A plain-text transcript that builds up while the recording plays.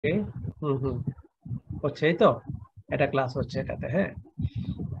হুম হুম হচ্ছে, এই তো এটা ক্লাস হচ্ছে এটাতে। হ্যাঁ,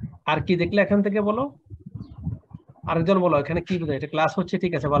 আর কি দেখলে এখান থেকে বলো, আরেকজন বলো এখানে কি বোঝায়? এটা ক্লাস হচ্ছে,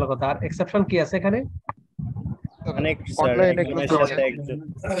 ঠিক আছে, ভালো কথা। আর এক্সেপশন কি আছে এখানে? অনেক স্যার, অনলাইনে একজনের ক্লাস সাথে একজন।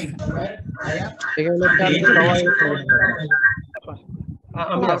 এখানে স্যার সবাই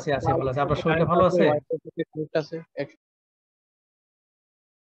আমি আছি আছি ভালো আছে। আপনার শরীরটা ভালো আছে? আছে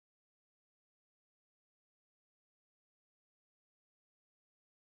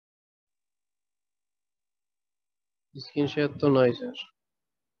স্ক্রিন শেয়ার তো নয় স্যার।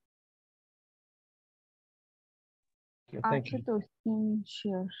 আছে তো স্ক্রিন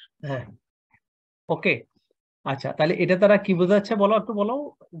শেয়ার। হ্যাঁ, ওকে। আচ্ছা, তাহলে এটা দ্বারা কি বোঝাচ্ছে বলো, একটু বলো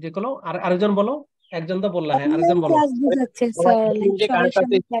যেগুলো। আর আরেকজন বলো, একজন তো বললা। হ্যাঁ, আরেকজন বলো। ক্লাস বুঝাচ্ছে স্যার, লাইক সবার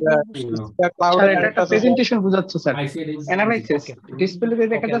সামনে ক্লাউডে এটা একটা প্রেজেন্টেশন বোঝাচ্ছে স্যার, অ্যানালাইসিস Okay. ডিসপ্লেতে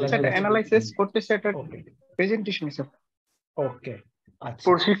দেখা Okay, যাচ্ছে, এটা আল্লাহ অ্যানালাইসিস করতেছে, এটা ওকে প্রেজেন্টেশন স্যার, ওকে আচ্ছা,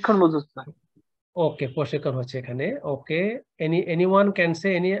 প্রশিক্ষণ বোঝাচ্ছে। ওকে, প্রশিক্ষণ হচ্ছে এখানে। ওকে, anyone can say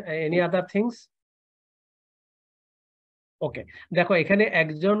any other things? ওকে, দেখো এখানে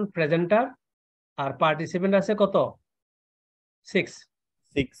একজন প্রেজেন্টার আর পার্টিসিপেন্ট আছে কত? 6।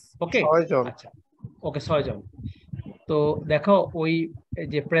 6। ওকে, 6 জন। আচ্ছা, ওকে, 6 জন। তো দেখো ওই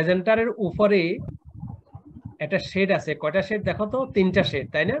যে প্রেজেন্টারের উপরে একটা শেড আছে, কয়টা শেড দেখো তো? 3টা শেড,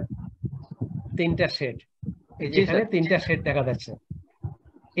 তাই না? 3টা শেড, এই যে জি এখানে স্যার। 3টা শেড দেখা যাচ্ছে।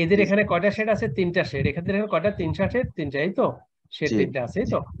 এদের এখানে কয়টা শেড আছে? 3টা শেড। এখানে কয়টা? 3টা শেড, 3টা, এই তো শেড 3টা আছে, এই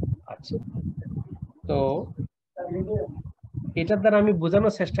তো। আচ্ছা, তো এটার দ্বারা আমি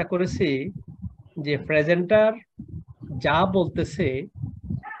বোঝানোর চেষ্টা করেছি যে প্রেজেন্টার যা বলতেছে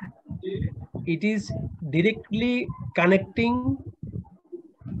it is directly connecting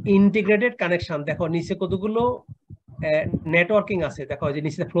integrated connection. দেখো নিচে কতগুলো নেটওয়ার্কিং আছে, দেখো যে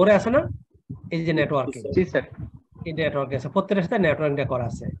নিচে ফ্লোরে আছে না, এই যে নেটওয়ার্কিং, জি স্যার। এই নেটওয়ার্ক আছে, প্রত্যেকটার সাথে নেটওয়ার্কিংটা করা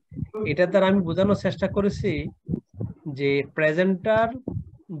আছে। এটার দ্বারা আমি বোঝানোর চেষ্টা করেছি যে প্রেজেন্টার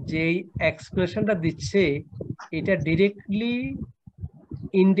যেই এক্সপ্রেশনটা দিচ্ছে এটা ডিরেক্টলি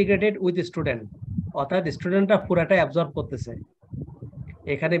ইন্টিগ্রেটেড উইথ স্টুডেন্ট, অর্থাৎ স্টুডেন্টরা পুরাটাই অ্যাবজর্ব করতেছে।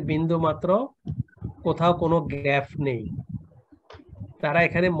 এখানে বিন্দু মাত্র কোথাও কোনো গ্যাপ নেই, তারা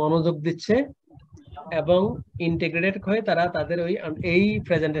এখানে মনোযোগ দিচ্ছে এবং ইন্টিগ্রেটেড হয়ে তারা তাদের এই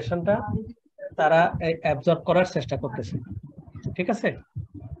প্রেজেন্টেশনটা তারা অ্যাবজর্ব করার চেষ্টা করতেছে। ঠিক আছে?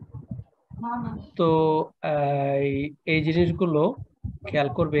 তো এই জিনিসগুলো খেয়াল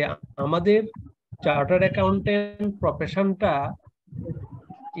করবে। আমাদের chartered accountant প্রফেশনটা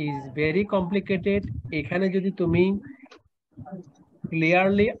is very complicated. এখানে যদি তুমি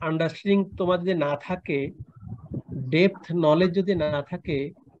ক্লিয়ারলি আন্ডারস্ট্যান্ডিং তোমার যদি না থাকে, ডেপথ নলেজ যদি না থাকে,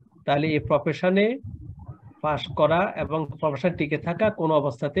 তাহলে এই প্রফেশনে পাস করা এবং প্রফেশন টিকে থাকা কোনো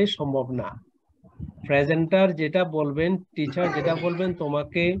অবস্থাতেই সম্ভব না। প্রেজেন্টার যেটা বলবেন, টিচার যেটা বলবেন,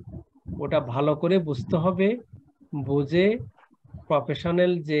 তোমাকে ওটা ভালো করে বুঝতে হবে। বুঝে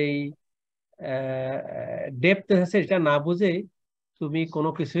প্রফেশনাল যেই ডেপথ আছে এটা না বুঝে তুমি কোনো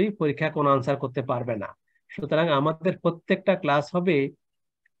কিছুই পরীক্ষা কোনো আনসার করতে পারবে না। সুতরাং আমাদের প্রত্যেকটা ক্লাস হবে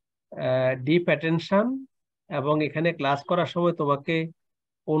ডিপ অ্যাটেনশন, এবং এখানে ক্লাস করার সময় তোমাকে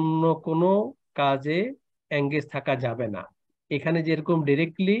অন্য কোনো কাজে এঙ্গেজ থাকা যাবে না। এখানে যেরকম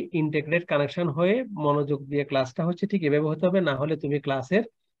ডিরেক্টলি ইন্টিগ্রেট কানেকশন হয়ে মনোযোগ দিয়ে ক্লাসটা হচ্ছে, ঠিক এভাবে হতে হবে, না হলে তুমি ক্লাসের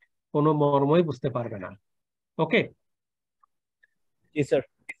কোনো মর্মই বুঝতে পারবে না। ওকে, জি স্যার।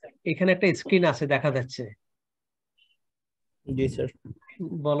 এখানে একটা স্ক্রিন আছে দেখা যাচ্ছে, জি স্যার।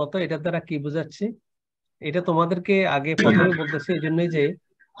 বলতো এটার দ্বারা কি বোঝাচ্ছি? এটা তোমাদেরকে আগে প্রথমে বলতেছি এই জন্যই যে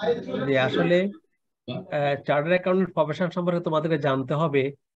আসলে চার্টার্ড অ্যাকাউন্টেন্ট প্রফেশন সম্পর্কে তোমাদেরকে জানতে হবে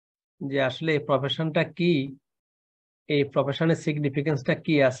যে আসলে এই প্রফেশনটা কি, এই প্রফেশনের সিগনিফিকেন্সটা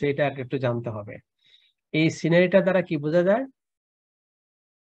কি আছে, এটা আগে একটু জানতে হবে। এই সিনারিটা দ্বারা কি বোঝা যায়?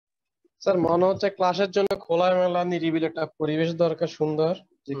 স্যার মনে হচ্ছে ক্লাসের জন্য খোলামেলা নিরিবিলি একটা পরিবেশ দরকার, সুন্দর,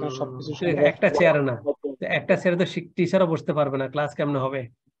 যেখানে সবকিছু একটা চেয়ারে না, একটা চেয়ারে তো টিচারও বসতে পারবে না, ক্লাস কেমনে হবে?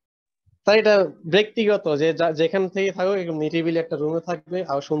 স্যার এটা ব্যক্তিগত, যে যেখান থেকে থাকো একদম নিরিবিলি একটা রুমে থাকবে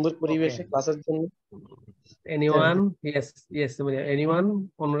আর সুন্দর পরিবেশে ক্লাসের জন্য। এনিওয়ান? Yes yes, anyone?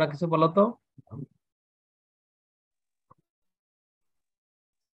 অন্যরা কিছু বলো তো।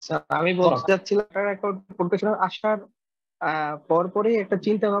 স্যার আমি বলতে চাচ্ছিলাম প্রফেশনাল আসার পরপরই একটা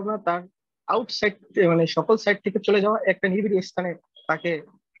চিন্তা ভাবনা তার আউটসাইড, মানে সকল সাইড থেকে চলে যাওয়া, একটা নিরিবিলি স্থানে তাকে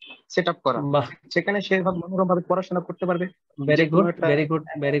সেট আপ করা, বাহ, সেখানে সে মনোরম ভাবে পড়াশোনা করতে পারবে। Very good, very good,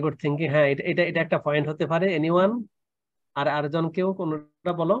 very good thinking. হ্যাঁ, এটা এটা একটা পয়েন্ট হতে পারে। এনিওয়ান? আর আরেকজন কেউ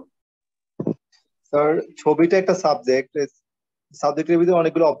কোনটা বলো। স্যার ছবিটা একটা সাবজেক্ট, সাবজেক্টের ভিতরে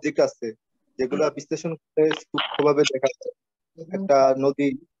অনেকগুলো অবজেক্ট আছে যেগুলো বিশ্লেষণ করে সূক্ষ্মভাবে দেখা যায়। একটা নদী,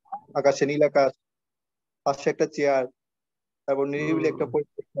 আকাশে নীল আকাশ, পাশে একটা চেয়ার, তারপর নিরিবিলি একটা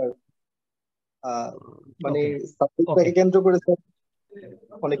পরিবেশ, মানে ওকে সাবজেক্টটাকে কেন্দ্র করে স্যার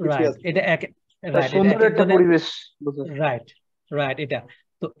অনেক কিছুই রাইট, আছে। এটা এক রাইট, এটা সুন্দর এক একটা একজনের পরিবেশ বোঝা যায়। Right right. এটা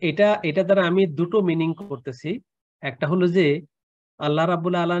তো এটা দ্বারা আমি দুটো মিনিং করতেছি। একটা হলো যে আল্লাহ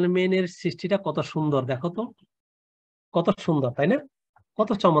রাব্বুল আলামিনের সৃষ্টিটা কত সুন্দর, দেখো তো কত সুন্দর, তাই না? কত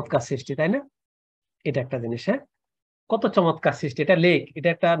চমৎকার সৃষ্টি, তাই না? এটা একটা জিনিস। হ্যাঁ, কত চমৎকার সৃষ্টি। এটা লেক, এটা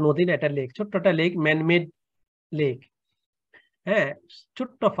একটা নদী না, এটা লেক, ছোট্ট একটা লেক, ম্যানমেড লেক। হ্যাঁ,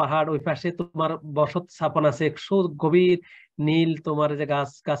 ছোট্ট পাহাড়, ওই পাশে তোমার বসত স্থাপন আছে, গভীর নীল তোমার যে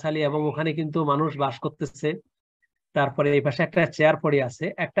গাছ গাছালি, এবং ওখানে কিন্তু মানুষ বাস করতেছে। তারপরে এই পাশে একটা চেয়ার পড়ে আছে,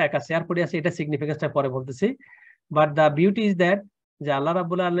 একটা একা চেয়ার পড়ে আছে, এটা সিগনিফিকেন্সটা পরে বলতেছি। But the beauty is that, যে আল্লাহ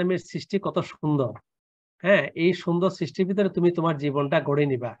রাব্বুল আলামিনের সৃষ্টি কত সুন্দর। হ্যাঁ, এই সুন্দর সৃষ্টির ভিতরে তুমি তোমার জীবনটা গড়ে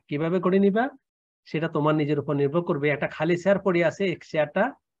নিবা। কিভাবে গড়ে নিবা সেটা তোমার নিজের উপর নির্ভর করবে। একটা খালি চেয়ার পড়ে আছে, এই চেয়ারটা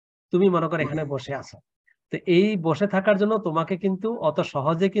তুমি মনে করো এখানে বসে আছো, তো এই বসে থাকার জন্য তোমাকে কিন্তু অত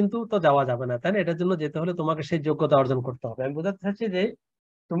সহজে কিন্তু তো যাওয়া যাবে না, তাই না? এটার জন্য যেতে হলে তোমাকে সেই যোগ্যতা অর্জন করতে হবে। আমি বোঝাতে চাচ্ছি যে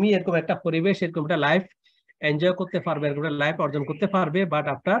তুমি এরকম একটা পরিবেশ, এরকম একটা লাইফ এনজয় করতে পারবে, এরকম একটা লাইফ অর্জন করতে পারবে, but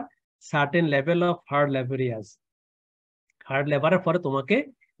after certain level of hard লেবারিয়াস। Hard লেবারের পরে তোমাকে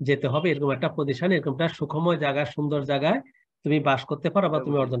যেতে হবে এরকম একটা পজিশনে, এরকম একটা সুখময় জায়গা, সুন্দর জায়গায় তুমি বাস করতে পারো বা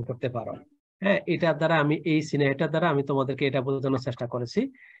তুমি অর্জন করতে পারো। হ্যাঁ, এটার দ্বারা আমি এই সিনেমাটার দ্বারা আমি তোমাদেরকে এটা বোঝানোর চেষ্টা করেছি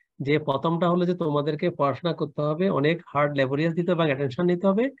যে প্রথমটা হলো যে তোমাদেরকে পড়াশোনা করতে হবে, অনেক হার্ড লেবারিয়াস দিতে হবে, অ্যাটেনশন নিতে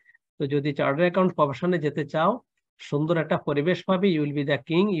হবে। তো যদি চার্টার্ড অ্যাকাউন্ট প্রফেশনে যেতে চাও, সুন্দর একটা পরিবেশ পাবে, you will be the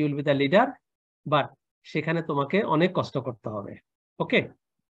king, you will be the leader, but সেখানে তোমাকে অনেক কষ্ট করতে হবে। ওকে,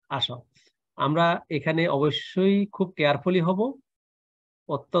 আসো আমরা এখানে অবশ্যই খুব কেয়ারফুলি হব,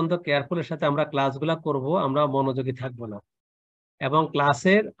 অত্যন্ত কেয়ারফুলের সাথে আমরা ক্লাসগুলা করব, আমরা মনোযোগী থাকবো না। এবং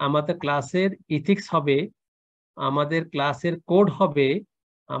আমাদের ক্লাসের ইথিক্স হবে, আমাদের ক্লাসের কোড হবে,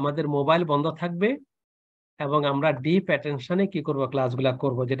 আমাদের মোবাইল বন্ধ থাকবে, এবং আমরা ডিপ অ্যাটেনশনে কি করব, ক্লাসগুলা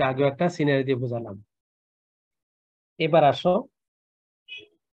করব, যেটা আগেও একটা সিনারি দিয়ে বোঝালাম। এবার আসো,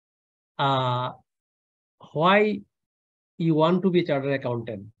 why you want to B chartered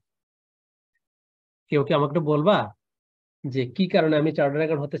accountant. কেউ কি আমাকে একটু বলবা যে কি কারণে আমি চার্টার্ড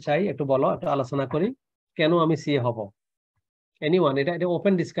অ্যাকাউন্ট হতে চাই? একটু বলো, একটু আলোচনা করি, কেন আমি সিএ হব। এনিওয়ান, এটা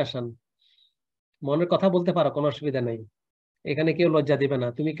ওপেন ডিসকাশন, মনের কথা বলতে পারো, কোনো অসুবিধা নেই, এখানে কেউ লজ্জা দিবে না।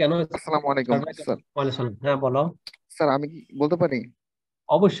 তুমি কেন? আসসালামু আলাইকুম স্যার। হ্যাঁ বলো। স্যার আমি কি বলতে পারি?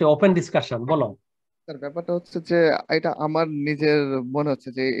 অবশ্যই, ওপেন ডিসকাশন, বলো। স্যার ব্যাপারটা হচ্ছে যে এটা আমার নিজের মনে হচ্ছে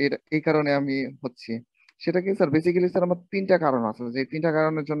যে এই কারণে আমি হচ্ছি। সেটা কি স্যার, বেসিক্যালি স্যার আমার তিনটা কারণ আছে, যে তিনটা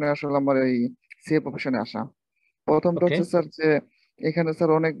কারণের জন্য আসলে আমার এই সিএ প্রফেশনে আসা। প্রথমটা ওকে হচ্ছে স্যার যে এখানে স্যার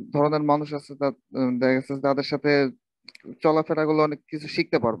অনেক ধরনের মানুষ আছে, দেখা যাচ্ছে তাদের সাথে চলাফেরা গুলো অনেক কিছু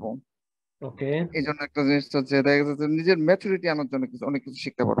শিখতে পারবো। ওকে এই জন্য একটা জিনিস হচ্ছে দেখা যাচ্ছে নিজের ম্যাচুরিটি আনার জন্য অনেক কিছু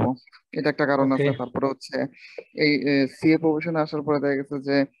শিখতে পারবো, এটা একটা কারণ ওকে আছে। তারপরে হচ্ছে এই সিএ প্রফেশনে আসার পরে দেখা গেছে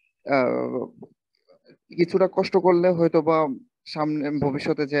যে আহ, কিছুটা কষ্ট করলে হয়তো বা সামনে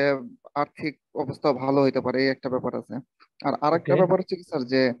ভবিষ্যতে যে আর্থিক অবস্থা ভালো হইতে পারে, এই একটা ব্যাপার আছে। আর আরেকটা ওকে ব্যাপার হচ্ছে কি স্যার,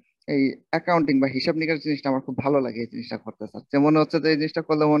 যে এই অ্যাকাউন্টিং বা হিসাব নিকাশ জিনিসটা আমার খুব ভালো লাগে। এই জিনিসটা করতে স্যার, যে মনে হচ্ছে যে এই জিনিসটা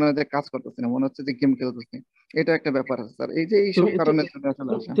করলে মনে হয় যে কাজ করতেছি না, মনে হচ্ছে যে গেম খেলতেছি। এটা একটা ব্যাপার আছে স্যার, এই যে এইসব তুমি কারণের জন্য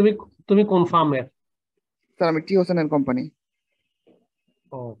আসলে আসা। তুমি তুমি কোন ফার্মের? স্যার আমি টি হোসেন কোম্পানি।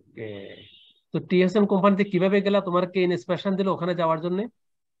 ওকে, তো টিএসএন কোম্পানিতে কিভাবে গেলা? তোমার কে ইন্সপিরেশন দিল ওখানে যাওয়ার জন্য?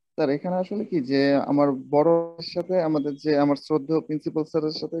 স্যার এখানে আসলে কি, যে আমার বড়ের সাথে আমাদের যে আমার শ্রদ্ধেয় প্রিন্সিপাল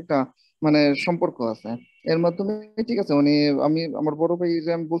স্যারের সাথে একটা মানে সম্পর্ক আছে। এর মাধ্যমে ঠিক আছে, আমার বড় ভাই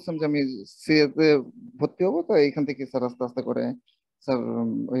যে আমি বলছিলাম যে আমি সিএ তে ভর্তি হবো, তো এইখান থেকে স্যার আস্তে আস্তে করে স্যার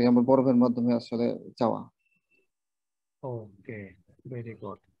ওই আমার বড় ভাইয়ের মাধ্যমে আসলে যাওয়া। ওকে, ভেরি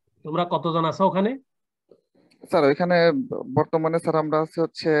গুড। তোমরা কতজন আছো ওখানে? স্যার ওইখানে বর্তমানে স্যার আমরা আছি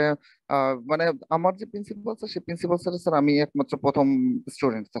হচ্ছে মানে আমার যে প্রিন্সিপাল স্যার, সেই প্রিন্সিপাল স্যার স্যার আমি একমাত্র প্রথম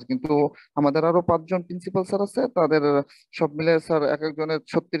স্টুডেন্ট স্যার, কিন্তু আমাদের আরো 5 জন প্রিন্সিপাল স্যার আছে। তাদের সব মিলে স্যার এক একজনের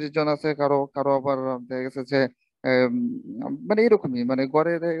 36 জন আছে, কারো কারো আবার দেখা গেছে যে আম, মানে এরকমই, মানে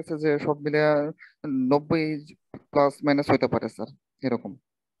গড়ে দেখা গেছে যে সব মিলে 90 প্লাস মাইনাস হইতে পারে স্যার, এরকম।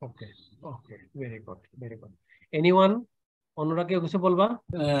 ওকে ওকে, very good very good. Anyone, অন্যরা কেউ কিছু বলবা?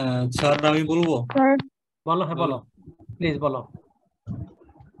 স্যার আমি বলবো। স্যার বলো, হ্যাঁ বলো, প্লিজ বলো।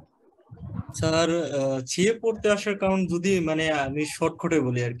 স্যার সিএ পড়তে আসার কারণ যদি মানে আমি শর্টকাটে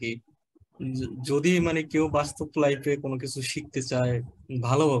বলি আর কি, যদি মানে কেউ বাস্তব লাইফে কোনো কিছু শিখতে চায়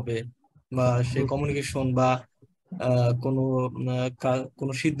ভালোভাবে, বা সে কমিউনিকেশন বা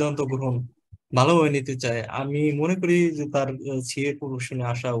কোনো সিদ্ধান্ত গ্রহণ ভালোভাবে নিতে চায়, আমি মনে করি যে তার সিএ প্রফেশনে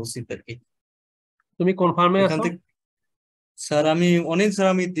আসা উচিত আর কি। তুমি কোন ফার্মে এখান আছো? থেকে স্যার আমি অনেক, স্যার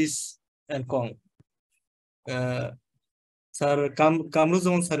আমি this and com sir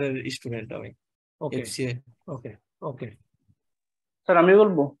Kamruzzaman স্যারের স্টুডেন্ট আমি, ওকে এফসিএ। ওকে ওকে, স্যার আমি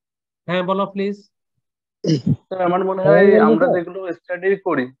বলবো। হ্যাঁ বলো প্লিজ। স্যার আমার মনে হয় আমরা যেগুলো স্টাডি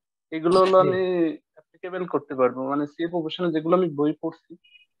করি এগুলো হলো জি। আমি অ্যাপ্লিকেবল করতে পারবো, মানে সিএ প্রফেশনে যেগুলো আমি বই পড়ছি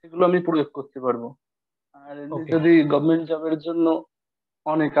সেগুলো আমি প্রয়োগ করতে পারবো। আর এমনি ওকে যদি গভর্নমেন্ট জবের জন্য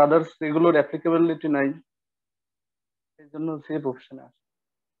অনেক আদার্স এগুলোর অ্যাপ্লিকেবিলিটি নাই, এই জন্য সিএ প্রফেশনে আসে।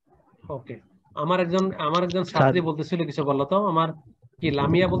 ওকে আমার একজন ছাত্রী বলতেছিল কিছু, বলো তো। আমার কি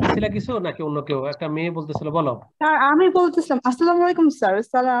লামিয়া বলতেছিল কিছু নাকি অন্য কেউ একটা মেয়ে বলতেছিল, বলো। স্যার আমি বলতেছিলাম, আসসালামু আলাইকুম স্যার।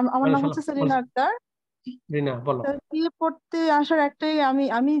 স্যার আমার নাম হচ্ছে সেলিনা ওয়ালাইকুম আক্তার। রিনা বলো। স্যার বিয়ে পড়তে আসার একটাই,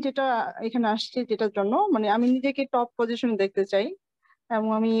 আমি যেটা এখানে আসছি যেটার জন্য, মানে আমি নিজেকে টপ পজিশন দেখতে চাই, এবং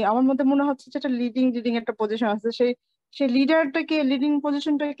আমার মধ্যে মনে হচ্ছে যেটা লিডিং একটা পজিশন আছে, সেই লিডিং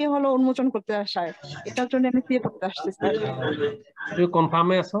পজিশনটাকে হলো উন্মোচন করতে আসায়, এটার জন্য আমি বিয়ে পড়তে আসছি স্যার। তুমি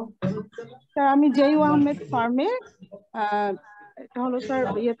কনফার্মে আছো? স্যার আমি জেইউ আহমেদ ফার্মে, এটা হলো স্যার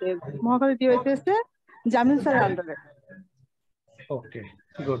ইয়েতে মহাখালী ডিওএইচএস জামিল স্যারের আন্ডারে। Okay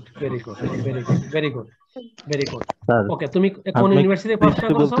good, very good, very good, very good, very good. Sir okay তুমি কোন ইউনিভার্সিটি পড়াশোনা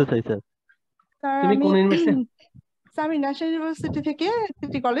কিছু করছো? বলতে চাই স্যার। স্যার তুমি কোন ইউনিভার্সিটি? আমি ন্যাশনাল ইউনিভার্সিটি থেকে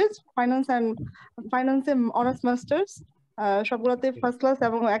সিটি কলেজ ফাইন্যান্সে অনার্স মাস্টার্স, সবগুলোতে ফার্স্ট ক্লাস,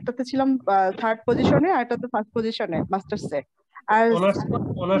 এবং একটাতে ছিলাম থার্ড পজিশনে আর একটাতে ফার্স্ট পজিশনে মাস্টার্সে। আর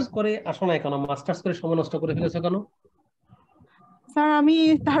অনার্স করে আসো না কেন? মাস্টার্স করে সময় নষ্ট করে ফেলেছো কেন? স্যার আমি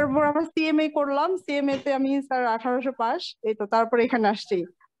তারপর আবার সিএমএ করলাম, সিএমএ তে আমি স্যার 1800 পাস, এই তো তারপর এখানে আসছি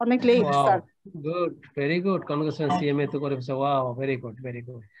অনেক late sir. Good, very good, congratulation, CMA তো করে ফেলেছো, wow, very good, very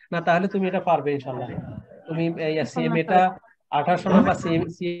good. না তাহলে তুমি এটা পারবে ইনশাআল্লাহ। তুমি এই সিএমএ টা 1800 নাম্বার,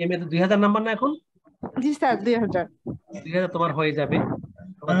 সিএমএ তো 2000 নাম্বার না এখন? জি স্যার 2000 তোমার হয়ে যাবে,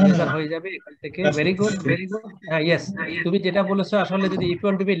 তোমার 2000 হয়ে যাবে এখান থেকে। Very good, very good. হ্যাঁ ইয়েস, তুমি যেটা বলেছো আসলে যদি if you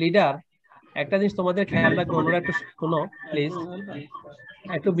want to B leader, একটা জিনিস তোমাদের খেয়াল রাখবে, ওনারা একটু শোনো প্লিজ,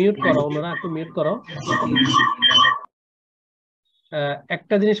 একটু মিউট করো, ওনারা একটু মিউট করো।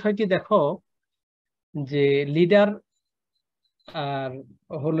 একটা জিনিস হয় কি দেখো, যে লিডার আর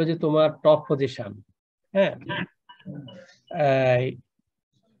হলো যে তোমার টপ পজিশন। হ্যাঁ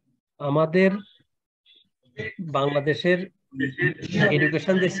আমাদের বাংলাদেশের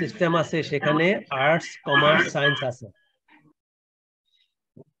এডুকেশন যে সিস্টেম আছে সেখানে আর্টস, কমার্স, সায়েন্স আছে।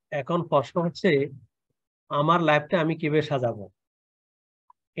 এখন প্রশ্ন হচ্ছে আমার লাইফটা আমি কিভাবে সাজাবো,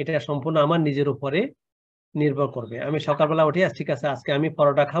 এটা সম্পূর্ণ আমার নিজের উপরে নির্ভর করবে। আমি সকালবেলা উঠে ঠিক আছে আজকে আমি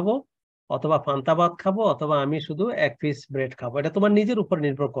পরোটা খাবো, অথবা পান্তা ভাত খাবো, অথবা আমি শুধু এক পিস ব্রেড খাবো, এটা তোমার নিজের উপর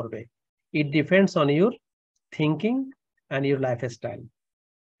নির্ভর করবে। It depends on your thinking and your life style.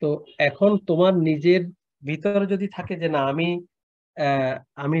 তো এখন তোমার নিজের ভিতরে যদি থাকে যে না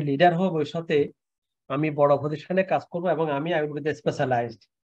আমি লিডার হব, ওই সাথে আমি বড় পজিশনে কাজ করবো এবং আমি আই উইল বি স্পেশালাইজড।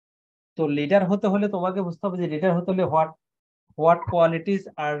 তো লিডার হতে হলে তোমাকে বুঝতে হবে যে লিডার হতে হলে what qualities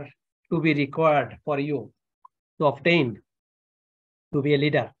are to be required for you to obtain to be a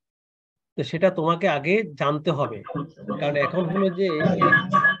leader. তো সেটা তোমাকে আগে জানতে হবে, কারণ এখন হলো যে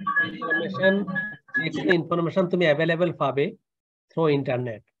ইনফরমেশন তুমি অ্যাভেলেবেল পাবে থ্রু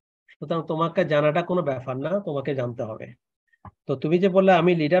ইন্টারনেট, সুতরাং তোমাকে জানাটা কোনো ব্যাপার না, তোমাকে জানতে হবে। তো তুমি যে বললে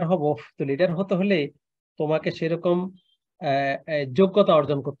আমি লিডার হব, তো লিডার হতে হলে তোমাকে সেরকম যোগ্যতা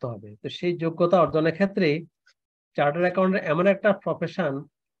অর্জন করতে হবে। তো সেই যোগ্যতা অর্জনের ক্ষেত্রে চার্টার্ড অ্যাকাউন্টেন্ট এমন একটা প্রফেশন,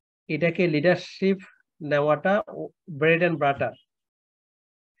 এটাকে লিডারশিপ নেওয়াটা ব্রেড এন্ড বাটার।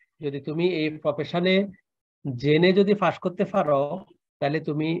 যদি তুমি এই প্রফেশনে জেনে যদি পাস করতে পারো, তাহলে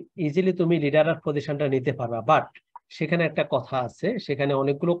তুমি ইজিলি তুমি লিডার পজিশনটা নিতে পারবা। বাট সেখানে একটা কথা আছে, সেখানে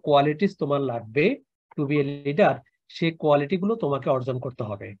অনেকগুলো কোয়ালিটিস তোমার লাগবে টু বি এ লিডার। সেই কোয়ালিটি গুলো তোমাকে অর্জন করতে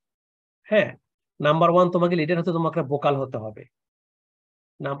হবে। হ্যাঁ, নাম্বার 1 তোমাকে লিডার হতে তোমাকে ভোকাল হতে হবে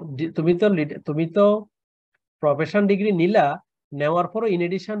না। তুমি তো প্রফেশন ডিগ্রি নিলা, নেওয়ার পরও in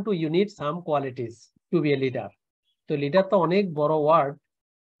addition to you need some qualities two B a leader. তো লিডার তো অনেক বড় ওয়ার্ড,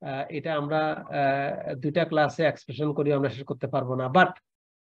 এটা আমরা 2টা ক্লাসে এক্সপ্রেশন করি, আমরা শেষ করতে পারবো না। বাট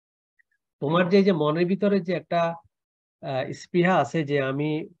তোমার যে মনের ভিতরে যে একটা স্পৃহা আছে যে আমি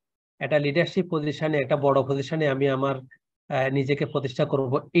একটা লিডারশিপ পজিশনে, একটা বড় পজিশনে আমি আমার নিজেকে প্রতিষ্ঠা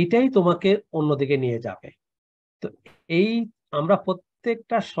করব, এইটাই তোমাকে অন্যদিকে নিয়ে যাবে। তো এই আমরা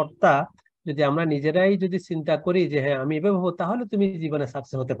প্রত্যেকটা সত্তা যদি আমরা নিজেরাই যদি চিন্তা করি যে হ্যাঁ আমি এভাবে হবো, তাহলে তুমি জীবনে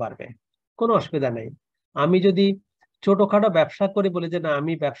সাকসেস হতে পারবে, কোনো অসুবিধা নেই। আমি যদি ছোটখাটো ব্যবসা করি, বলি যে না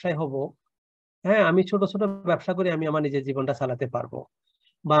আমি ব্যবসায় হব, হ্যাঁ আমি ছোট ছোট ব্যবসা করে আমি আমার নিজের জীবনটা চালাতে পারবো,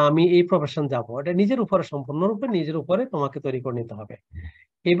 বা আমি এই প্রফেশন যাব, এটা নিজের উপরে, সম্পূর্ণরূপে নিজের উপরে তোমাকে তৈরি করে নিতে হবে।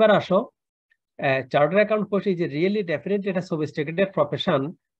 এবার আসো, chartered account course is really definitely এটা sophisticated profession,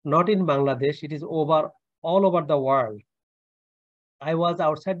 not in Bangladesh, it is all over the world. I was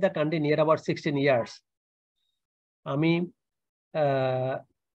outside the country near about 16 years. আমি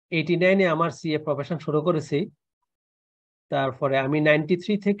 89-এ আমার সিএ প্রফেশন শুরু করেছি, তারপরে আমি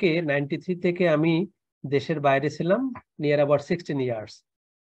 93 থেকে আমি দেশের বাইরে ছিলাম নিয়ার অ্যাবাউট 16 ইয়ার্স।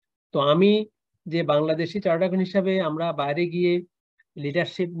 তো আমি যে বাংলাদেশি চার্টার্ড অ্যাকাউন্ট হিসাবে আমরা বাইরে গিয়ে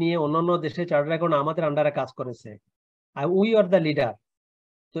লিডারশিপ নিয়ে অন্যান্য দেশের চার্টার্ড অ্যাকাউন্ট আমাদের আন্ডারে কাজ করেছে, উই আর দ্য লিডার।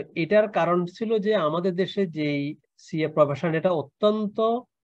 তো এটার কারণ ছিল যে আমাদের দেশে যেই সিএ প্রফেশন এটা অত্যন্ত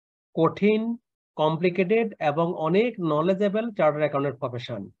কঠিন, কমপ্লিকেটেড এবং অনেক knowledgeable chartered accountant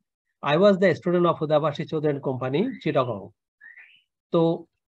profession. I was the student of হুদাবাসী Chowdhury and company Chittagong. তো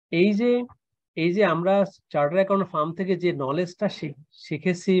এই যে আমরা চার্টার্ড অ্যাকাউন্ট ফার্ম থেকে যে নলেজটা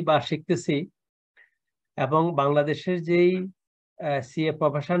শিখেছি বা শিখতেছি, এবং বাংলাদেশের যেই সিএ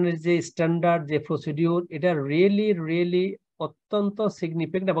প্রফেশনের যে স্ট্যান্ডার্ড, যে প্রসিডিউর, এটা রিয়েলি অত্যন্ত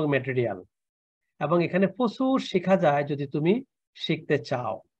সিগনিফিকেন্ট এবং ম্যাটেরিয়াল, এবং এখানে প্রচুর শেখা যায় যদি তুমি শিখতে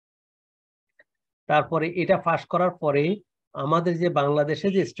চাও। তারপরে এটা পাস করার পরে আমাদের যে বাংলাদেশে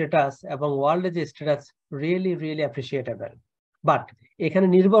যে স্ট্যাটাস এবং ওয়ার্ল্ডে যে স্ট্যাটাস রিয়েলি অ্যাপ্রিসিয়েটেবল। বাট এখানে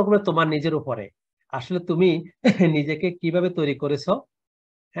নির্ভর করে তোমার নিজের উপরে, আসলে তুমি নিজেকে কিভাবে তৈরি করেছো।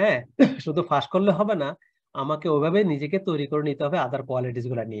 হ্যাঁ, শুধু পাস করলে হবে না, আমাকে ওইভাবে নিজেকে তৈরি করে নিতে হবে আদার কোয়ালিটিস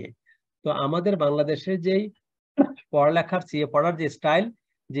গুলা নিয়ে। তো আমাদের বাংলাদেশের যেই পড়ালেখার সিএ পড়ার যে স্টাইল,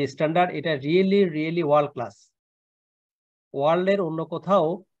 যে স্ট্যান্ডার্ড, এটা রিয়েলি ওয়ার্ল্ড ক্লাস। ওয়ার্ল্ডের অন্য কোথাও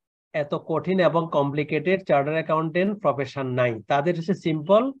এত কঠিন এবং কমপ্লিকেটেড চার্টার্ড অ্যাকাউন্টেন্ট প্রফেশন নাই। তাদের হচ্ছে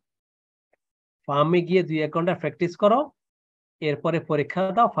সিম্পল, ফার্মে গিয়ে 2-1 ঘন্টা প্র্যাকটিস করো, এরপরে পরীক্ষা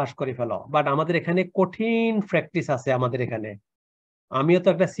দাও, পাস করে ফেলো। বাট আমাদের এখানে কঠিন প্র্যাকটিস আছে। আমাদের এখানে আমিও তো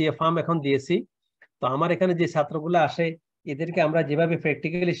একটা সিএ ফার্ম এখন দিয়েছি, তো আমার এখানে যে ছাত্রগুলো আসে এদেরকে আমরা যেভাবে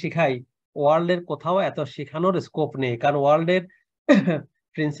প্র্যাকটিক্যালি শিখাই, ওয়ার্ল্ডের কোথাও এত শেখানোর স্কোপ নেই। কারণ ওয়ার্ল্ডের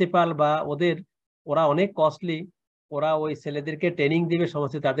প্রিন্সিপাল বা ওরা অনেক কস্টলি, ওরা ওই ছেলেদেরকে ট্রেনিং দিবে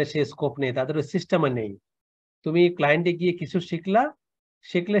সমস্ত, তাদের সেই স্কোপ নেই, তাদের ওই সিস্টেমে নেই। তুমি ক্লায়েন্টে গিয়ে কিছু শিখলা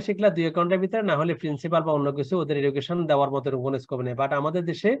 2-1 ঘন্টার ভিতরে, না হলে প্রিন্সিপাল বা অন্য কিছু ওদের এডুকেশন দেওয়ার মতো কোনো স্কোপ নেই। বাট আমাদের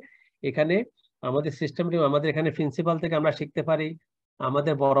দেশে এখানে আমাদের সিস্টেম, আমাদের এখানে প্রিন্সিপাল থেকে আমরা শিখতে পারি,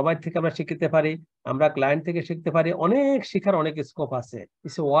 আমাদের বড় ভাই থেকে আমরা শিখতে পারি, আমরা ক্লায়েন্ট থেকে শিখতে পারি, অনেক শিখার অনেক স্কোপ আছে।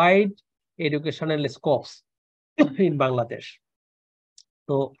 It's wide educational scopes in Bangladesh.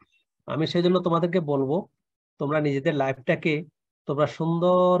 তো আমি সেই জন্য তোমাদেরকে বলবো, তোমরা নিজেদের লাইফটাকে তোমরা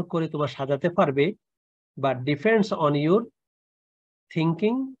সুন্দর করে তোমরা সাজাতে পারবে, but depends on your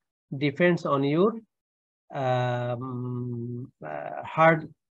thinking, depends on your hard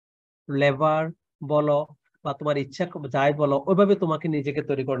labour বলো বা তোমার ইচ্ছা যাই বলো, ওইভাবে তোমাকে নিজেকে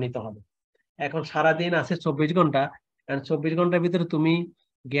তৈরি করে নিতে হবে। এখন সারাদিন আছে 24 ঘন্টা, 24 ঘন্টার ভিতরে তুমি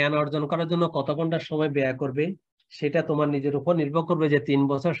জ্ঞান অর্জন করার জন্য কত ঘন্টা সময় ব্যয় করবে, সেটা তোমার নিজের উপর নির্ভর করবে যে 3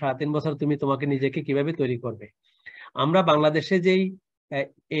 বছর 3.5 বছর তুমি তোমাকে নিজেকে কিভাবে তৈরি করবে। আমরা বাংলাদেশে যেই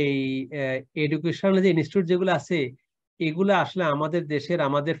এই এডুকেশনাল যে ইনস্টিটিউট যেগুলো আছে, এগুলো আসলে আমাদের দেশের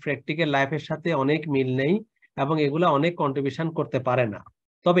আমাদের প্র্যাকটিক্যাল লাইফের সাথে অনেক মিল নেই, এবং এগুলো অনেক কন্ট্রিবিউশন করতে পারে না।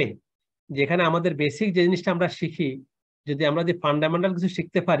 তবে যেখানে আমাদের বেসিক যে জিনিসটা আমরা শিখি, যদি আমরা যে ফান্ডামেন্টাল কিছু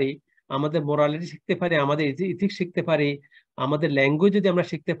শিখতে পারি, আমাদের মোরালিটি শিখতে পারি, আমাদের ইথিক্স শিখতে পারি, আমাদের ল্যাঙ্গুয়েজ যদি আমরা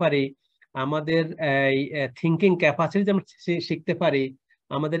শিখতে পারি, আমাদের থিঙ্কিং ক্যাপাসিটি যদি আমরা শিখতে পারি,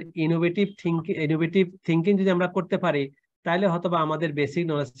 আমাদের ইনোভেটিভ থিঙ্কিং যদি আমরা করতে পারি, তাহলে হয়তো বা আমাদের বেসিক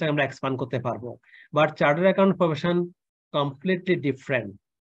নলেজটা আমরা এক্সপ্যান্ড করতে পারবো। But chartered account profession completely different.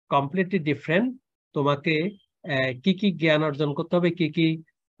 তোমাকে কি জ্ঞান অর্জন করতে হবে, কি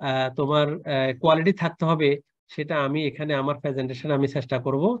তোমার কোয়ালিটি থাকতে হবে, সেটা আমি এখানে আমার প্রেজেন্টেশন আমি চেষ্টা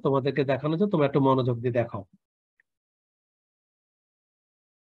করব তোমাদেরকে দেখানোর জন্য। তোমরা একটু মনোযোগ দিয়ে দেখো।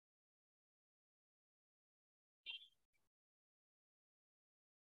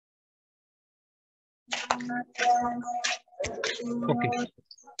 ওকে,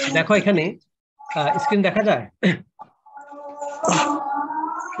 দেখো এখানে স্ক্রিন দেখা যায়?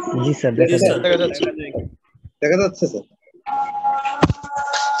 জি স্যার, দেখা যাচ্ছে। দেখা যাচ্ছে স্যার।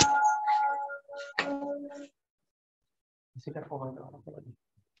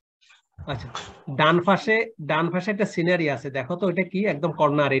 আচ্ছা, ডান পাশে একটা সিনারি আছে, দেখো তো এটা কি, একদম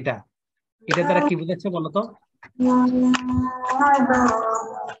কর্নার। এটা দ্বারা কি বুঝাচ্ছে বলো তো?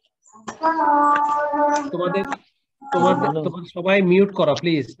 তোমাদের সবাই মিউট করো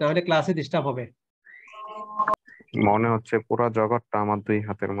প্লিজ, নাহলে ক্লাসে ডিস্টার্ব হবে। মনে হচ্ছে পুরো জগৎটা আমার 2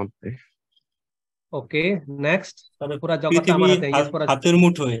 হাতের মধ্যে। ওকে, নেক্সট। তবে পুরো জগৎটা আমার হাতের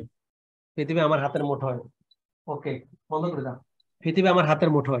মুঠোয়। পৃথিবী আমার হাতের মুঠোয়। ওকে, বন্ধ করে দাও। পৃথিবী আমার হাতের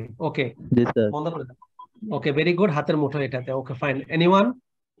মুঠোয়। ওকে, বন্ধ করে দাও। ওকে, ভেরি গুড, হাতের মুঠোয় এটাতে। ওকে, ফাইন। এনিওয়ান?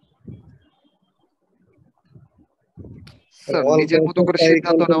 স্যার নিজের মতো করে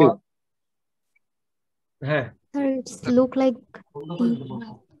সিদ্ধান্ত নেওয়া। হ্যাঁ Sir, it's look like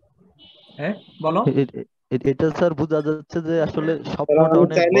হ্যাঁ, বলো। এটা স্যার বোঝা যাচ্ছে যে আসলে স্যার স্বপ্নটা আমি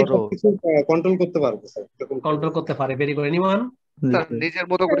অনেক চাইলেই বড়। সবকিছু কন্ট্রোল করতে পারবো স্যার, এরকম কন্ট্রোল করতে পারে। Very good. এনিওয়ান? জি স্যার স্যার। নিজের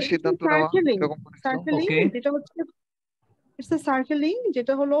মতো করে সিদ্ধান্ত নেওয়া সার্কেলিং এরকম কোনো কিছু? সার্কেলিং ওকে যেটা হচ্ছে ইটস এ সার্কেলিং,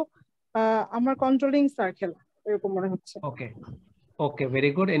 যেটা হলো আমার কন্ট্রোলিং সার্কেল এরকম মনে হচ্ছে। ওকে ওকে, ভেরি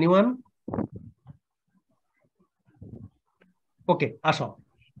গুড। এনিওয়ান? ওকে, আসো।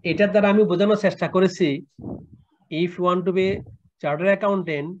 এটার দ্বারা আমি বোঝানোর চেষ্টা করেছি, if you want to be chartered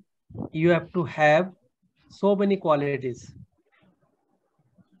accountant, you have to have so many qualities.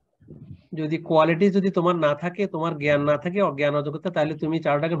 যদি কোয়ালিটি যদি তোমার না থাকে, তোমার জ্ঞান না থাকে, অজ্ঞান অযোগ্যতা, তাহলে তুমি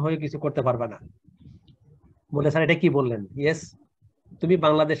চার্টার্ড অ্যাকাউন্টেন্ট হয়ে কিছু করতে পারবে না। বলে স্যার এটা কি বললেন? ইয়েস, তুমি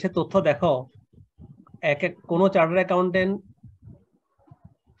বাংলাদেশে তথ্য দেখো, কোনো চার্টার্ড অ্যাকাউন্টেন্ট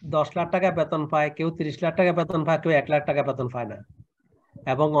 10 লাখ টাকা বেতন পায়, কেউ 30 লাখ টাকা বেতন পায়, কেউ 1 লাখ টাকা বেতন পায় না।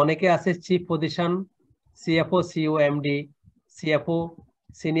 এবং অনেকে আছে chief position, CFO, CO, MD, CFO,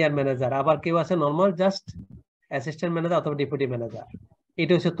 senior manager, আবার কেউ আছে নর্মাল জাস্ট অ্যাসিস্ট্যান্ট ম্যানেজার অথবা ডেপুটি ম্যানেজার।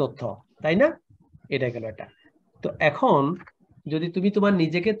 এটা হচ্ছে তথ্য, তাই না? এটা গেল এটা। তো এখন যদি তুমি তোমার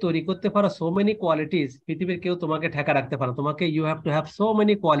নিজেকে তৈরি করতে পারো সো মেনি কোয়ালিটিস, পৃথিবীর কেউ তোমাকে ঠেকা রাখতে পারো। তোমাকে you have to have so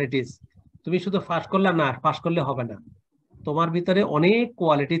many qualities. তুমি শুধু পাস করলে না, পাস করলে হবে না, তোমার ভিতরে অনেক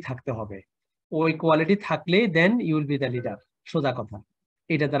কোয়ালিটি থাকতে হবে। ওই কোয়ালিটি থাকলে দেন you will be the leader. সোজা কথা।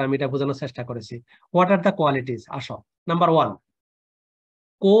 এটা দ্বারা আমি এটা বোঝানোর চেষ্টা করেছি। What are the qualities? আসো, নাম্বার 1,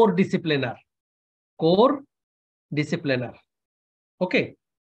 কোর ডিসিপ্লিনার। কোর ডিসিপ্লিনার, ওকে।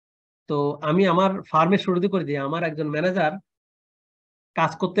 তো আমি আমার ফার্মে শুরুতে করে দিই। আমার একজন ম্যানেজার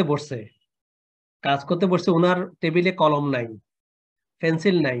কাজ করতে বসছে, ওনার টেবিলে কলম নাই,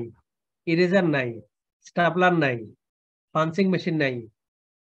 পেন্সিল নাই, ইরেজার নাই, স্টাপলার নাই, পাঞ্চিং মেশিন নাই,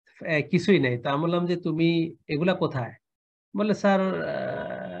 কিছুই নাই। তো আমি বললাম যে তুমি এগুলা কোথায়? বলে স্যার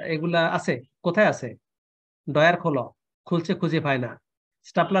এগুলা আছে। কোথায় আছে? ডয়ার খোলো। খুলছে, খুঁজে পায় না,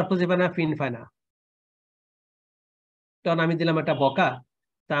 স্টাপলার খুঁজে পায় না, পিন পায় না। তখন আমি দিলাম একটা বকা।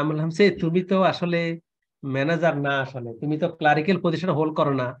 তা আমি বললাম সে তুমি তো আসলে ম্যানেজার না, আসলে তুমি তো ক্লারিক্যাল পজিশন হোল্ড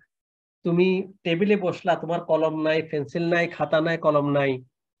করো না। তুমি টেবিলে বসলা, তোমার কলম নাই, পেন্সিল নাই, খাতা নাই, কলম নাই,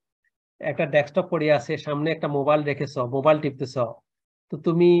 একটা ডেস্কটপ পড়ে আছে, সামনে একটা মোবাইল রেখেছ, মোবাইল টিপতেছ। তো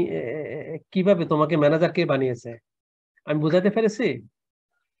তুমি কিভাবে, তোমাকে ম্যানেজার কে বানিয়েছে? আমি বুঝাতে পেরেছি?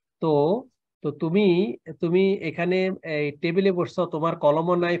 তো তো তুমি তুমি এখানে এই টেবিলে বসছো, তোমার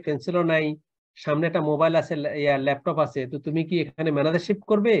কলমও নাই, পেন্সিলও নাই, সামনে একটা মোবাইল আছে, ল্যাপটপ আছে, তো তুমি কি এখানে ম্যানেজারশিপ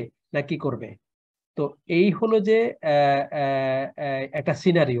করবে না কি করবে? তো এই হলো যে একটা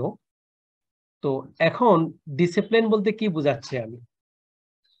সিনারিও। তো এখন ডিসিপ্লিন বলতে কি বুঝাচ্ছি আমি?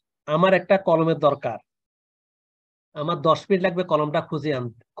 আমার একটা কলমের দরকার, আমার 10 মিনিট লাগবে কলমটা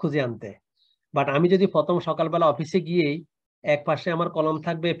খুঁজে আনতে। বাট আমি যদি প্রথম সকালবেলা অফিসে গিয়েই এক পাশে আমার কলম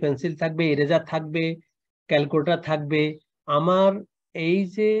থাকবে, পেন্সিল থাকবে, ইরেজার থাকবে, ক্যালকুলেটর থাকবে, আমার এই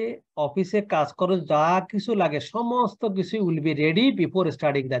যে অফিসে কাজ করে যা কিছু লাগে সমস্ত কিছু will be ready before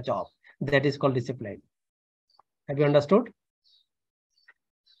starting the job. That is called discipline. Have you understood?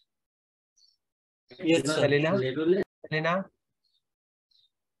 Yes, sir. Selina,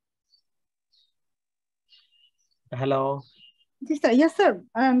 hello. G sir, yes sir,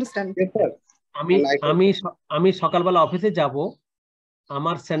 I understand. আমি আমি আমি সকালবেলা অফিসে যাব,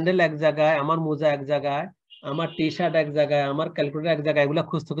 আমার স্যান্ডেল এক জায়গায়, আমার মোজা এক জায়গায়, আমার টি শার্ট এক জায়গায়, আমার ক্যালকুলেটর এক জায়গায়, এগুলো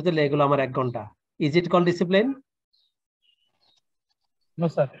খুঁজতে খুঁজতে এগুলো আমার 1 ঘন্টা। Is it call discipline? No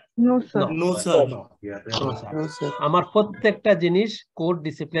sir. No sir. No, sir. আমার প্রত্যেকটা জিনিস কোড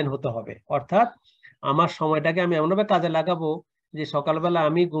ডিসিপ্লিন হতে হবে। অর্থাৎ আমার সময়টাকে আমি এমনভাবে কাজে লাগাবো যে সকালবেলা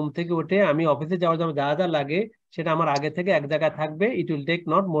আমি ঘুম থেকে উঠে আমি অফিসে যাওয়ার জন্য যা যা লাগে সেটা আমার আগে থেকে এক জায়গায় থাকবে। It will take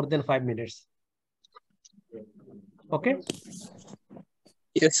not more then 5 minutes. Okay,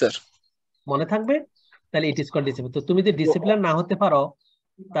 yes sir. মনে থাকবে? তাহলে ইট ইজ কল্ড ডিসিপ্লিন। তো তুমি যদি ডিসিপ্লিন না হতে পারো,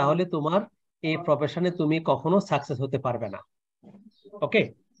 তাহলে তোমার এই প্রফেশনে তুমি কখনো সাকসেস হতে পারবে না। ওকে,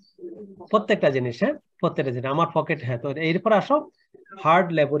 প্রত্যেকটা জিনিস, হ্যাঁ, প্রত্যেকটা জিনিস। আমার পকেট, হ্যাঁ। তো এরপর আসো হার্ড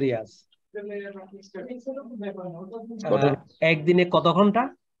লেবোরিয়াস। একদিনে কত ঘন্টা?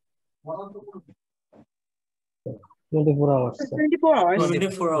 24 hours. 24 hours.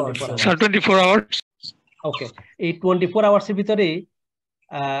 24 hours, sir. Sir 24 hours. ওকে, এই 24 আওয়ার্সের ভিতরে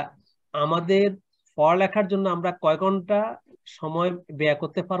আমাদের পড়ালেখার জন্য আমরা কয় ঘন্টা সময় ব্যয়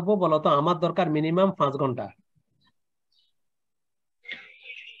করতে পারবো বলতো? আমার দরকার মিনিমাম 5 ঘন্টা।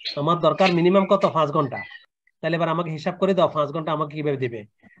 আমার দরকার মিনিমাম কত? 5 ঘন্টা। তাহলে এবার আমাকে হিসাব করে দাও 5 ঘন্টা আমাকে কিভাবে দিবে।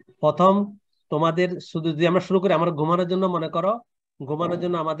 প্রথম তোমাদের শুধু যদি আমরা শুরু করি, আমরা ঘুমানোর জন্য মনে করো, ঘুমানোর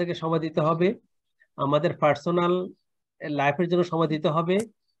জন্য আমাদেরকে সময় দিতে হবে, আমাদের পার্সোনাল লাইফের জন্য সময় দিতে হবে,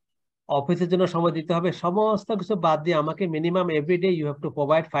 অফিসের জন্য সময় দিতে হবে, সমস্ত কিছু বাদ দিয়ে আমাকে minimum everyday you have to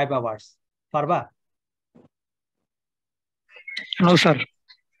provide 5 hours. পারবা? No sir.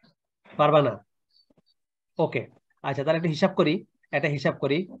 পারবা না? ওকে, আচ্ছা তাহলে একটা হিসাব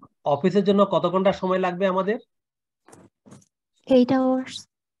করি অফিসের জন্য কত ঘন্টা সময় লাগবে আমাদের? 8 hours.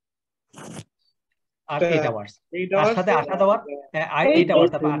 আর 8 আওয়ার্স, আর সাথে আসা যাওয়ার 8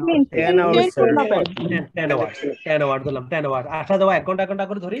 আওয়ার্স, তারপর 10 hours, sir. 10 আওয়ার্স ধরলাম, 10 আওয়ার্স আসা যাওয়া 1 ঘন্টা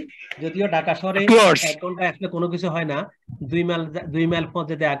করে ধরি। যদিও ঢাকা শহরে 1 ঘন্টা আসলে কোনো কিছু হয় না, 2 মাইল পথ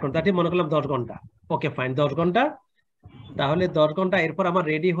যেতে 1 ঘন্টা, ঠিক মনে করলাম 10 ঘন্টা। ওকে ফাইন, 10 ঘন্টা। তাহলে 10 ঘন্টা, এরপর আমার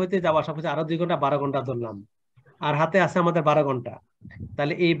রেডি হইতে যাওয়া সব কিছু আরো 2 ঘন্টা, 12 ঘন্টা ধরলাম। আর হাতে আছে আমাদের 12 ঘন্টা।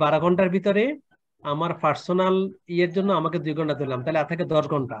 তাহলে এই 12 ঘন্টার ভিতরে আমার পার্সোনাল ইয়ের জন্য আমাকে 2 ঘন্টা ধরলাম, তাহলে আর থেকে 10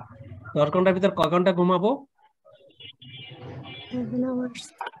 ঘন্টা। 10 ঘন্টার ভিতর কয় ঘন্টা ঘুমাবো? 7 hours.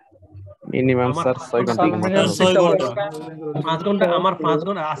 মিনিমাম স্যার 6 ঘন্টা ঘুমাতে হবে। 6 ঘন্টা। 5 ঘন্টা, আমার 5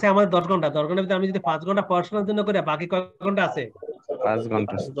 ঘন্টা আছে, আমাদের 10 ঘন্টা। 10 ঘন্টার ভিতরে আমি যদি 5 ঘন্টা পড়াশোনার জন্য করি, বাকি কয় ঘন্টা আছে? 5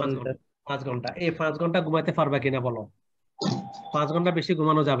 ঘন্টা। 5 ঘন্টা। এই 5 ঘন্টা ঘুমাইতে পারবে কিনা বলো? 5 ঘন্টা বেশি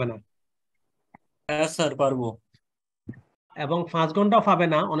ঘুমানো যাবে না। হ্যাঁ স্যার পারবো। এবং 5 ঘন্টাও পাবে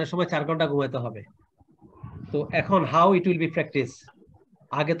না, অনেক সময় 4 ঘন্টা ঘুমাইতে হবে। তো এখন how it will be practice?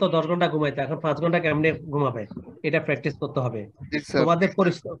 আগে তো 10 ঘন্টা ঘুমাইতে, এখন 5 ঘন্টা কেমনে ঘুমাবে? এটা প্র্যাকটিস করতে হবে।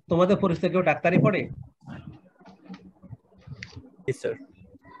 তোমাদের পরিস্থিতি কেউ ডাক্তারি পড়ে?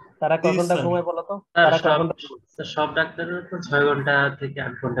 তারা কয় ঘন্টা ঘুমায় বলো তো? তারা কয় ঘন্টা? সব ডাক্তাররা তো 6 ঘন্টা থেকে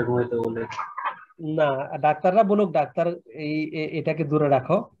 8 ঘন্টা ঘুমাইতে বলে। না, ডাক্তাররা বলুক, ডাক্তার এটাকে দূরে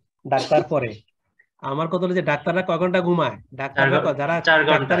রাখো, ডাক্তার পরে। আমার কথা হলো যে ডাক্তাররা কয় ঘন্টা ঘুমায়? ডাক্তাররা যারা 4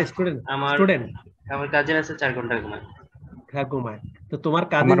 ঘন্টা। ডাক্তার স্টুডেন্ট আমার কাজিন আছে 4 ঘন্টা ঘুমায়। হ্যাঁ ঘুমায়। তো তোমার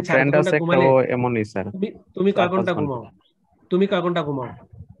কাজিন আমার 4 ফ্রেন্ড ঘন্টা আছে ঘুমালে একটাও এমনই স্যার। তুমি কয় 4-5 ঘন্টা ঘুমাও? তুমি কয় ঘন্টা ঘুমাও?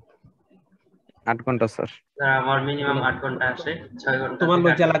 8 ঘন্টা স্যার। স্যার আমার মিনিমাম 8 ঘন্টা আসে, 6 ঘন্টা। তোমার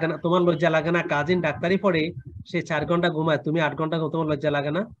লজ্জা লাগে না? তোমার লজ্জা লাগে না? কাজিন ডাক্তারি পড়ে, সে 4 ঘন্টা ঘুমায়, তুমি 8 ঘন্টা, তোমার লজ্জা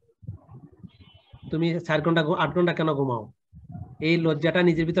লাগে না? তুমি 8 ঘন্টা কেন ঘুমাও? এই লজ্জাটা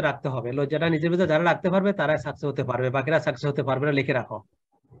নিজের ভিতর রাখতে হবে। লজ্জাটা নিজের ভিতর যারা রাখতে পারবে তারাই সাকসেস হতে পারবে, বাকিরা সাকসেস হতে পারবে না। লিখে রাখো।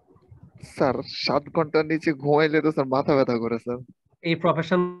 স্যার 7 ঘন্টার নিচে ঘুমাইলে তো স্যার মাথা ব্যথা করে স্যার। এই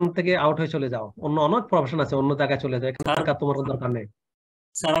প্রফেশন থেকে আউট হয়ে চলে যাও, অন্য অনেক প্রফেশন আছে, অন্য জায়গায় চলে যাও, এখানে তোমার কোনো দরকার নেই।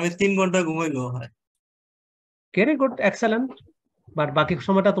 স্যার আমি 3 ঘন্টা ঘুমাইলেও হয়। Very good, excellent. বাট বাকি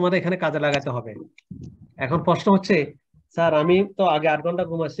সময়টা তোমাদের এখানে কাজে লাগাতে হবে। এখন প্রশ্ন হচ্ছে, স্যার আমি তো আগে 8 ঘন্টা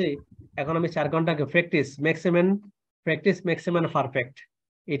ঘুমাচ্ছি, এখন আমি 4 ঘন্টা প্র্যাকটিস ম্যাক্সিমাম পারফেক্ট।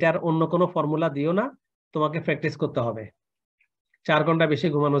 এটার অন্য কোনো ফর্মুলা দিও না, তোমাকে প্র্যাকটিস করতে হবে। 4 ঘন্টা বেশি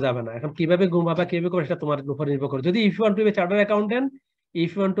ঘুমানো যাবে না। এখন কিভাবে ঘুমাবা, কিভাবে করে, সেটা তোমার উপর নির্ভর করে। যদি if you want to B chartered accountant,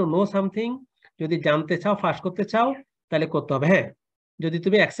 if you want to know something, যদি জানতে চাও, ফাঁস করতে চাও, তাহলে করতে হবে। হ্যাঁ, যদি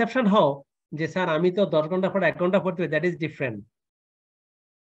তুমি এক্সেপশন হও যে স্যার আমি তো 10 ঘন্টা পর 1 ঘন্টা পড়তে, দ্যাট ইজ ডিফারেন্ট।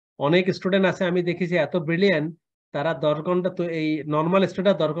 অনেক স্টুডেন্ট আছে আমি দেখেছি এত ব্রিলিয়ান্ট, তারা 10 ঘন্টা, তো এই নর্মাল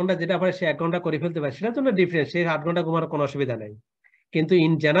স্টুডেন্ট 10 ঘন্টা যেটা পারে সে 1 ঘন্টা করে ফেলতে পারে, সেটার জন্য ডিফারেন্ট। সে 8 ঘন্টা ঘুমানোর কোনো অসুবিধা নেই। কিন্তু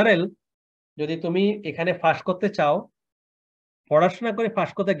ইন জেনারেল যদি তুমি এখানে ফাঁস করতে চাও, পড়াশোনা করে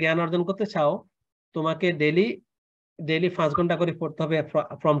ফাঁস করতে, জ্ঞান অর্জন করতে চাও, তোমাকে ডেলি 5 ঘন্টা করে পড়তে হবে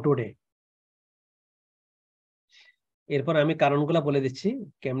ফ্রম টুডে। এরপর আমি কারণগুলো বলে দিচ্ছি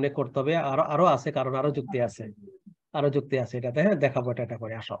কেমনে করতে হবে। আরো আছে কারণ, আরো যুক্তি আছে এটাতে। হ্যাঁ দেখাবো এটা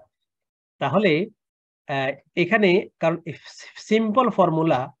করে, আসো। তাহলে এখানে কারণ সিম্পল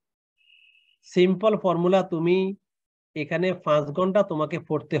ফর্মুলা তুমি এখানে 5 ঘন্টা তোমাকে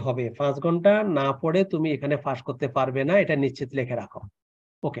পড়তে হবে। 5 ঘন্টা না পড়ে তুমি এখানে পাস করতে পারবে না, এটা নিশ্চিত লিখে রাখো।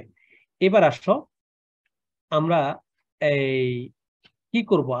 ওকে, এবার আসো আমরা এই কি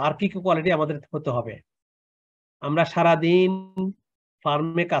করব, আর কি কি কোয়ালিটি আমাদের হতে হবে। আমরা সারাদিন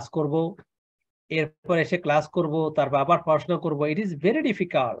ফার্মে কাজ করব, এরপর এসে ক্লাস করব, তারপর আবার পড়াশোনা করব। It is very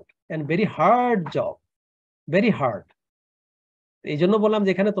difficult and very hard job, very hard. এই জন্য বললাম যে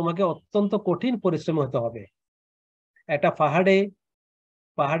এখানে তোমাকে অত্যন্ত কঠিন পরিশ্রম হতে হবে। একটা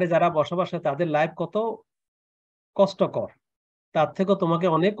পাহাড়ে যারা বসবাস করে তাদের লাইফ কত কষ্টকর, তার থেকে তোমাকে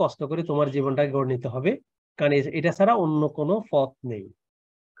অনেক কষ্ট করে তোমার জীবনটাকে গড়ে নিতে হবে, কারণ এটা ছাড়া অন্য কোনো পথ নেই।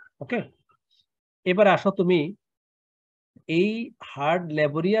 ওকে, এবার আসো, তুমি এই হার্ড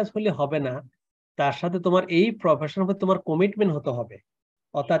লেবরিয়াস হলে হবে না, তার সাথে তোমার এই প্রফেশনের উপর তোমার কমিটমেন্ট হতে হবে।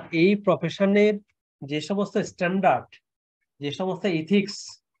 অর্থাৎ এই প্রফেশনের যে সমস্ত স্ট্যান্ডার্ড, যে সমস্ত ইথিক্স,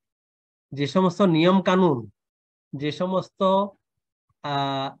 যে সমস্ত নিয়ম কানুন, যে সমস্ত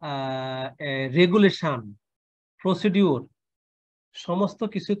রেগুলেশন, প্রসিডিউর, সমস্ত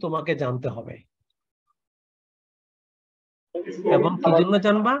কিছু তোমাকে জানতে হবে। এবং কি জন্য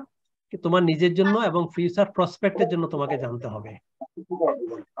জানবা? তোমার নিজের জন্য এবং ফিউচার প্রসপেক্টের জন্য তোমাকে জানতে হবে।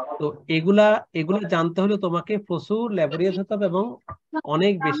 তো এগুলা জানতে হলে তোমাকে প্রচুর ল্যাবরিয়াস হতে হবে এবং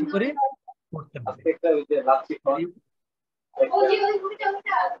অনেক বেশি করে পড়তে হবে।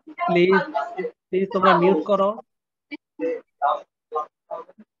 প্লিজ তোমরা মিউট করো।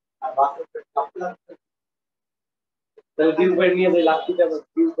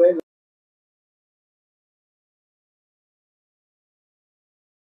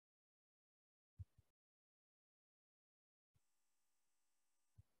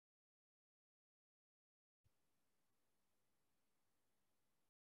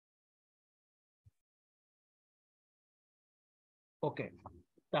 ওকে,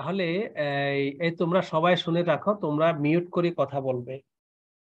 তাহলে এই তোমরা সবাই শুনে রাখো, তোমরা মিউট করে কথা বলবে,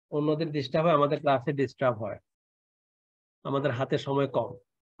 অন্যদের ডিস্টার্ব হয়, আমাদের ক্লাসে ডিস্টার্ব হয়, আমাদের হাতে সময় কম।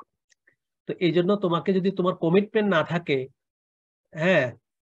 তো এই জন্য তোমাকে যদি তোমার কমিটমেন্ট না থাকে, হ্যাঁ,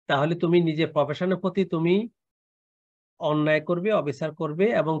 তাহলে তুমি নিজের প্রফেশনের প্রতি তুমি অন্যায় করবে, অবিচার করবে,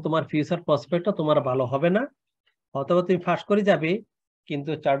 এবং তোমার ফিউচার প্রসপেক্টটা তোমার ভালো হবে না। অথবা তুমি ফাঁস করে যাবে,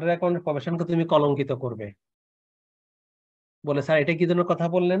 কিন্তু চার্টার্ড অ্যাকাউন্টেন্ট প্রফেশনকে তুমি কলঙ্কিত করবে। বলে স্যার এটা কি জন্য কথা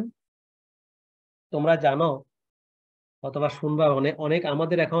বললেন? তোমরা জানো অথবা শুনবা, অনেক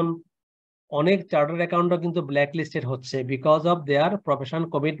আমাদের এখন অনেক চার্টার্ড অ্যাকাউন্টও কিন্তু ব্ল্যাক লিস্টেড হচ্ছে because of their profession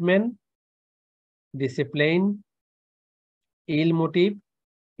commitment, discipline, ill motive,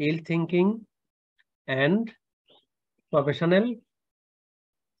 ill thinking and professional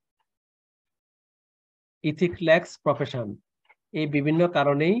ethic lakhs profession. এই বিভিন্ন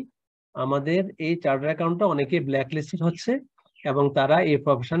কারণেই আমাদের এই চার্টার্ড অ্যাকাউন্টটা অনেকে ব্ল্যাক লিস্টেড হচ্ছে এবং তারা এই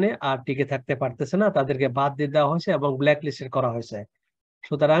প্রফেশনে আর টিকে থাকতে পারতেছে না, তাদেরকে বাদ দিয়ে দেওয়া হয়েছে এবং ব্ল্যাক লিস্টেড করা হয়েছে।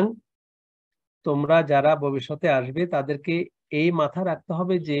 সুতরাং তোমরা যারা ভবিষ্যতে আসবে তাদেরকে এই মাথা রাখতে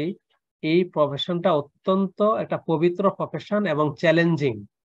হবে যে এই প্রফেশনটা অত্যন্ত একটা পবিত্র প্রফেশন এবং চ্যালেঞ্জিং,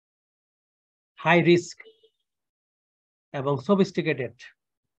 হাই রিস্ক এবং সফিস্টিকেটেড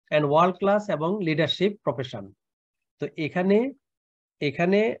অ্যান্ড ওয়ার্ল্ড ক্লাস এবং লিডারশিপ প্রফেশন। তো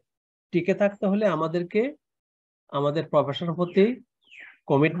এখানে টিকে থাকতে হলে আমাদেরকে আমাদের প্রফেশনের প্রতি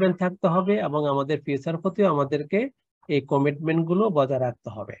কমিটমেন্ট থাকতে হবে এবং আমাদের ফিউচার প্রতিও আমাদেরকে এই কমিটমেন্ট গুলো বজায় রাখতে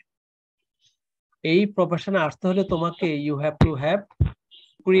হবে। এই প্রফেশনে আসতে হলে তোমাকে you have to have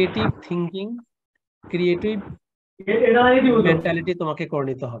creative thinking, creative mentality তোমাকে করে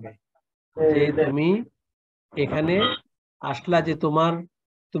নিতে হবে। যে তুমি এখানে আসলা, যে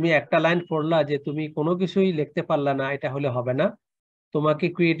তুমি একটা লাইন পড়লা, যে তুমি কোনো কিছুই লিখতে পারলা না, এটা হলে হবে না। তোমাকে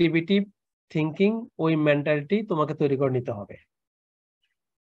ক্রিয়েটিভিটি থিঙ্কিং, ওই মেন্টালিটি তোমাকে তৈরি করে নিতে হবে।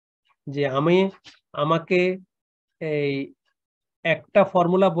 যে আমাকে এই একটা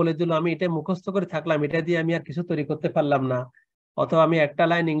ফর্মুলা বলে দিল, আমি এটা মুখস্থ করে থাকলাম, এটা দিয়ে আমি আর কিছু তৈরি করতে পারলাম না, অথবা আমি একটা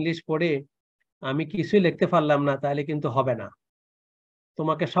লাইন ইংলিশ পড়ে আমি কিছুই লিখতে পারলাম না, তাহলে কিন্তু হবে না।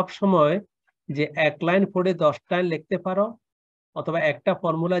 তোমাকে সব সময় যে এক লাইন পড়ে 10 লাইন লিখতে পারো, অথবা একটা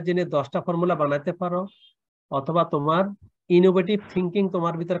ফর্মুলা জেনে 10টা ফর্মুলা বানাতে পারো, অথবা তোমার ইনোভেটিভ থিঙ্কিং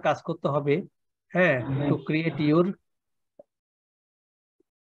তোমার ভিতরে কাজ করতে হবে, হ্যাঁ, টু ক্রিয়েট ইউর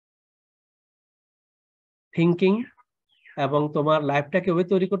থিঙ্কিং, এবং তোমার লাইফটাকে ওই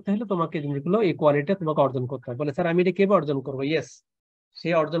তৈরি করতে হলে তোমাকে জিনিসগুলো, এই কোয়ালিটি তোমাকে অর্জন করতে হবে। বলে স্যার আমি এটা কিভাবে অর্জন করবো? ইয়েস, সে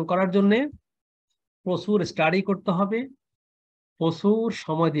অর্জন করার জন্য প্রচুর স্টাডি করতে হবে, প্রচুর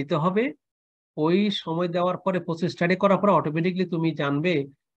সময় দিতে হবে। ওই সময় দেওয়ার পরে, প্রচুর স্টাডি করার পরে অটোমেটিকলি তুমি জানবে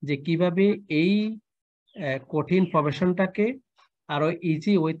যে কিভাবে এই কঠিন প্রফেশনটাকে আরো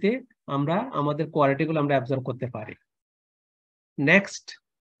ইজি ওয়েতে আমরা আমাদের কোয়ালিটিগুলো আমরা অ্যাবজর্ব করতে পারি। নেক্সট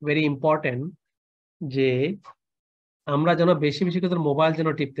ভেরি ইম্পর্টেন্ট, যে আমরা যেন বেশি বেশি করে মোবাইল যেন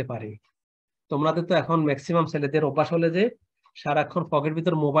টিপতে পারি। তোমাদের তো এখন ম্যাক্সিমাম ছেলেদের অভ্যাস হলে যে সারাক্ষণ পকেট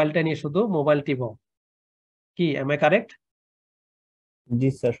ভিতর মোবাইলটা নিয়ে শুধু মোবাইল টিপো, কি M I correct? G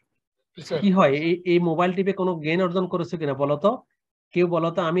sir. কি হয় এই মোবাইল টিপে কোনো জ্ঞান অর্জন করেছো কিনা বলতো? কেউ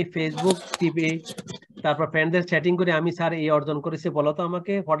বলতো আমি ফেসবুক টিপে তারপর ফ্রেন্ডদের চ্যাটিং করে আমি স্যার এই অর্জন করেছি, বলতো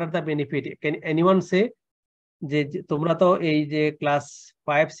আমাকে what are the benefit? Can anyone সে? যে তোমরা তো এই যে ক্লাস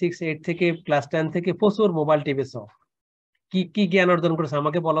 5, 6, 8 থেকে ক্লাস 10 থেকে প্রচুর মোবাইল টিপেছো, কি কি জ্ঞান অর্জন করেছো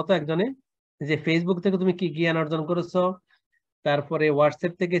আমাকে বলো তো একজনে। যে ফেসবুক থেকে তুমি কি জ্ঞান অর্জন করেছো, তারপরে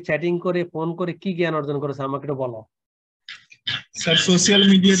হোয়াটসঅ্যাপ থেকে চ্যাটিং করে ফোন করে কি জ্ঞান অর্জন করেছো আমাকে একটু বলো। স্যার সোশ্যাল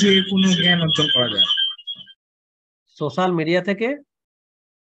মিডিয়া থেকে কোনো জ্ঞান অর্জন করা যায়? সোশ্যাল মিডিয়া থেকে?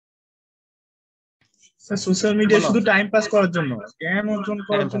 স্যার সোশ্যাল মিডিয়া শুধু টাইম পাস করার জন্য, জ্ঞান অর্জন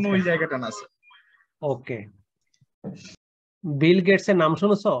করার জন্য ওই জায়গাটা না স্যার। ওকে, বিল গেটস এর নাম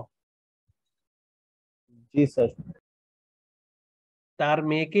শুনেছো? জি স্যার। তার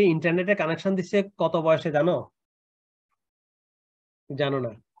মেয়েকে ইন্টারনেটে কানেকশন দিচ্ছে কত বয়সে জানো? জানো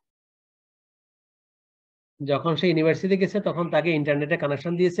না? যখন সে ইউনিভার্সিটি গেছে তখন তাকে ইন্টারনেটে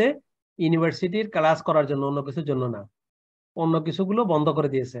কানেকশন দিয়েছে ইউনিভার্সিটির ক্লাস করার জন্য, অন্য কিছুর জন্য না। অন্য কিছুগুলো বন্ধ করে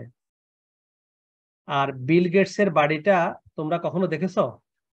দিয়েছে। আর বিল গেটস এর বাড়িটা তোমরা কখনো দেখেছো?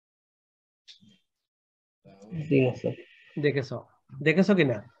 দেখেছো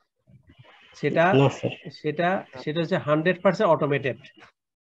কিনা? সেটা হচ্ছে 100% অটোমেটেড।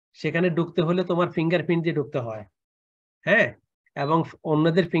 সেখানে ঢুকতে হলে তোমার ফিঙ্গারপ্রিন্ট দিয়ে ঢুকতে হয়। হ্যাঁ, এবং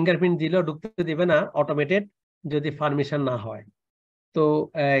অন্যদের ফিঙ্গারপ্রিন্ট দিলেও ঢুকতে দিবে না অটোমেটেড যদি পারমিশন না হয়। তো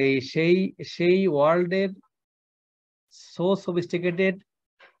সেই ওয়ার্ল্ডের সো সফিস্টিকেটেড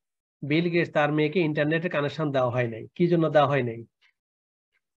বিল গেটস তার মেয়েকে ইন্টারনেটের কানেকশন দেওয়া হয় নাই। কি জন্য দেওয়া হয় নাই?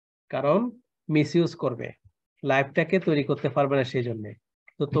 কারণ মিসইউজ করবে, লাইফটাকে তৈরি করতে পারবে না সেই জন্য।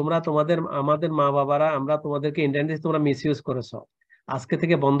 তো তোমরা আমাদের মা বাবারা আমরা তোমাদেরকে ইন্টারনেট তোমরা মিসইউজ করেছো, আজকে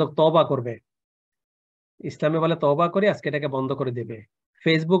থেকে বন্ধ তওবা করবে। ইসলামে বলে তওবা করে আজকে এটাকে বন্ধ করে দিবে।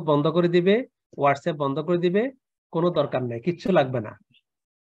 ফেসবুক বন্ধ করে দিবে, হোয়াটসঅ্যাপ বন্ধ করে দিবে, কোনো দরকার নাই, কিচ্ছু লাগবে না,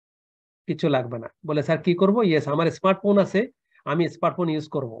 কিছু লাগবে না। বলে স্যার কি করব? ইয়েস, আমার স্মার্টফোন আছে, আমি স্মার্টফোন ইউজ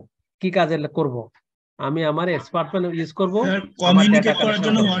করব। কি কাজে করব? আমি আমার স্মার্টফোন ইউজ করব আমার ডেটা কমিউনিকেট করার কালেকশন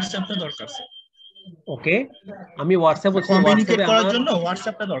জন্য করব। হোয়াটসঅ্যাপটা দরকার স্যার। ওকে, আমি হোয়াটসঅ্যাপ বলছি, কমিউনিকেট হোয়াটসঅ্যাপে করার আমার জন্য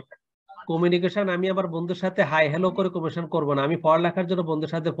হোয়াটসঅ্যাপটা দরকার। কমিউনিকেশন আমি আমার বন্ধুর সাথে হাই হ্যালো করে কমিউনিকেশন করব না। আমি পড়ালেখার জন্য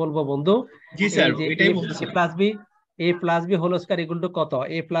বন্ধুর সাথে বলবো, বন্ধু জি স্যার, এই যে এটাই a বলতেছিলাম। Plus B whole square equal to কত,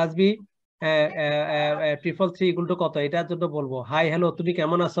 a plus B triple three equal to কত, এটার জন্য বলবো। হাই হ্যালো, তুমি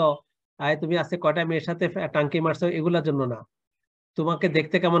কেমন আছো, তুমি আজকে কয়টা মেয়ের সাথে টাঙ্কি মারছো, এগুলোর জন্য না। তোমাকে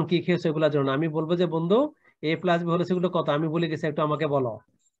দেখতে কেমন, কি খেয়েছো, এগুলোর জন্য। আমি বলবো যে বন্ধু a plus B whole square কত, আমি বলে গেছি, একটু আমাকে বলো।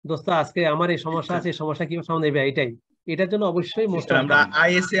 দোস্ত আজকে আমার এই সমস্যা আছে, এই সমস্যা কিভাবে সমাধান হবে, এটাই। এটার জন্য অবশ্যই মোস্ট আমরা ওয়েলকাম।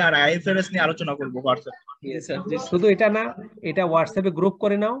 আইএসএ আর আইএফআরএস নিয়ে আলোচনা করব হোয়াটসঅ্যাপ। শুধু এটা না, এটা হোয়াটসঅ্যাপে গ্রুপ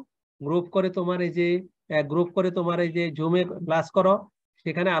করে নাও, গ্রুপ করে তোমার এই যে জুমে ক্লাস করো,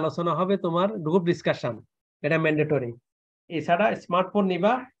 সেখানে আলোচনা হবে, তোমার গ্রুপ ডিসকাশন, এটা ম্যান্ডেটরি। এছাড়া স্মার্টফোন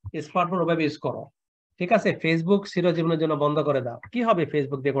নিবা, স্মার্টফোন ওভাবে ইউজ করো, ঠিক আছে? ফেসবুক চিরজীবনের জন্য বন্ধ করে দাও। কি হবে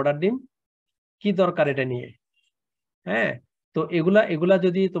ফেসবুক দিয়ে গোটার দিন? কি দরকার এটা নিয়ে? হ্যাঁ, তো এগুলা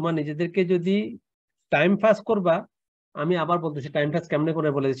যদি তোমার নিজেদেরকে যদি টাইম পাস করবা, আমি আবার বলতেছি টাইম পাস কেমনে করে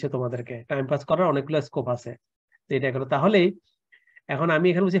বলে দিচ্ছি তোমাদেরকে, টাইম পাস করার অনেকগুলো স্কোপ আছে। তো এটা গেল। তাহলে এখন আমি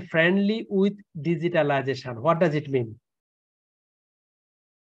এখানে বলছি friendly with digitalization, what does it মিন?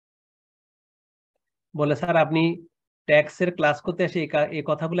 বলে স্যার আপনি ট্যাক্সের ক্লাস করতে এসে এই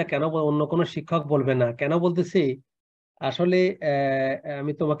কথাগুলো কেন অন্য কোনো শিক্ষক বলবে না? কেন বলতেছি আসলে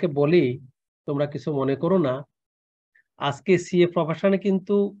আমি তোমাকে বলি, তোমরা কিছু মনে করো না, আজকে সিএ প্রফেশনে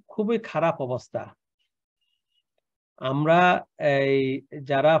কিন্তু খুবই খারাপ অবস্থা। আমরা এই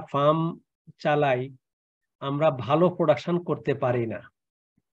যারা ফার্ম চালাই, আমরা ভালো প্রোডাকশন করতে পারি না,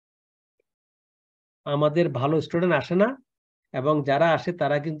 আমাদের ভালো স্টুডেন্ট আসে না, এবং যারা আসে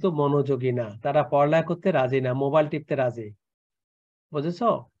তারা কিন্তু মনোযোগী না, তারা পড়ালেখা করতে রাজি না, মোবাইল টিপতে রাজি। বুঝেছো?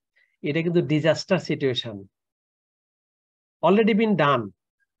 এটা কিন্তু ডিজাস্টার সিচুয়েশন, অলরেডি বিন ডান।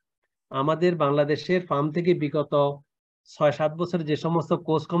 আমাদের বাংলাদেশের ফার্ম থেকে বিগত 6-7 বছর যে সমস্ত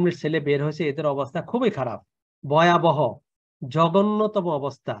কোর্স কমপ্লিট ছেলে বের হয়েছে, এদের অবস্থা খুবই খারাপ, ভয়াবহ, জঘন্যতম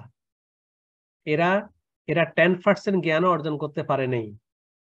অবস্থা। এরা 10% জ্ঞানও অর্জন করতে পারে নাই।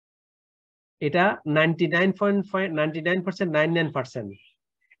 এটা 99.99%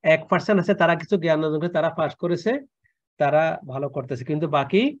 1% আছে তারা কিছু জ্ঞান অর্জন করে, তারা পাস করেছে, তারা ভালো করতেছে, কিন্তু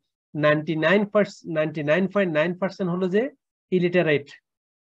বাকি 99.9% হলো যে ইলিটারেট,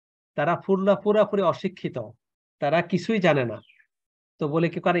 তারা পুরাপুরি অশিক্ষিত, তারা কিছুই জানে না। তো বলে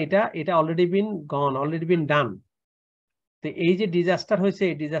কি করে, এটা already been gone, already been ডান। তো এই যে ডিজাস্টার হয়েছে,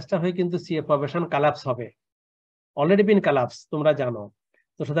 এই ডিজাস্টার হয়ে কিন্তু সিএ প্রফেশন কালাপস হবে, অলরেডি বিন কালাপস, তোমরা জানো।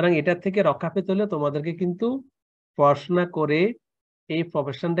 তো সুতরাং এটার থেকে রক্ষা পেতে হলে তোমাদেরকে কিন্তু পড়াশোনা করে এই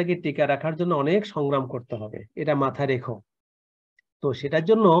প্রফেশনটাকে টিকে রাখার জন্য অনেক সংগ্রাম করতে হবে, এটা মাথায় রেখো। তো সেটার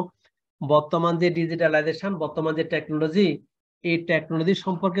জন্য বর্তমান যে ডিজিটালাইজেশন, বর্তমান যে টেকনোলজি, এই টেকনোলজি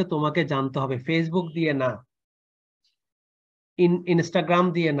সম্পর্কে তোমাকে জানতে হবে। ফেসবুক দিয়ে না, ইনস্টাগ্রাম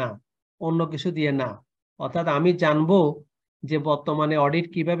দিয়ে না, অন্য কিছু দিয়ে না। অর্থাৎ আমি জানবো যে বর্তমানে অডিট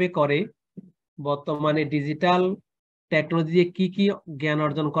কিভাবে করে, বর্তমানে ডিজিটাল টেকনোলজি দিয়ে কি কি জ্ঞান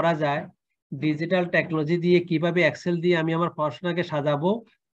অর্জন করা যায়, ডিজিটাল টেকনোলজি দিয়ে কিভাবে এক্সেল দিয়ে আমি আমার পড়াশোনাকে সাজাবো,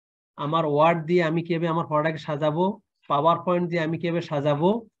 আমার ওয়ার্ড দিয়ে আমি কিভাবে আমার পড়াটাকে সাজাবো, পাওয়ার পয়েন্ট দিয়ে আমি কিভাবে সাজাবো,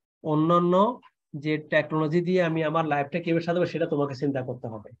 অন্যান্য যে টেকনোলজি দিয়ে আমি আমার লাইফটা কিভাবে সাজাবো, সেটা তোমাকে চিন্তা করতে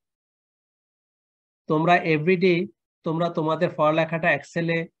হবে। তোমরা এভরিডে তোমরা তোমাদের পড়ালেখাটা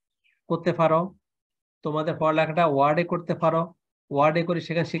এক্সেলে করতে পারো, তোমাদের পড়ালেখাটা ওয়ার্ডে করতে পারো, ওয়ার্ডে করে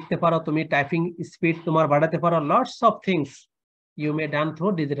সেখানে শিখতে পারো, তুমি টাইপিং স্পিড তোমার বাড়াতে পারো, lots of things you may done through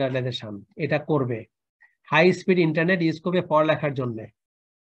digitalization. এটা করবে। হাই স্পিড ইন্টারনেট ইউজ করবে পড়ালেখার জন্য,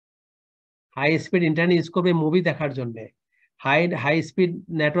 হাই স্পিড ইন্টারনেট ইউজ করবে মুভি দেখার জন্য, হাই স্পিড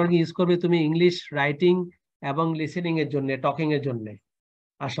নেটওয়ার্ক ইউজ করবে তুমি ইংলিশ রাইটিং এবং লিসেনিং এর জন্য, টকিং এর জন্য।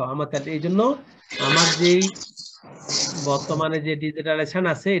 আসো আমার এই জন্য আমার যেই বর্তমানে যে ডিজিটালাইজেশন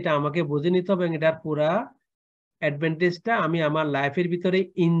আছে, এটা আমাকে বুঝে নিতে হবে, এবং এটার পুরা অ্যাডভান্টেজটা আমি আমার লাইফের ভিতরে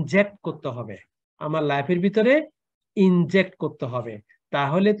ইনজেক্ট করতে হবে, আমার লাইফের ভিতরে ইনজেক্ট করতে হবে,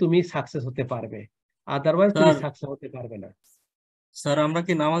 তাহলে তুমি সাকসেস হতে পারবে। আদারওয়াইজ তুমি স্যার সাকসেস হতে পারবে না। স্যার আমরা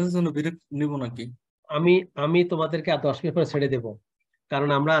কি নামাজের জন্য বিরতি নিব নাকি? আমি তোমাদেরকে আর 10 মিনিট পরে ছেড়ে দেব, কারণ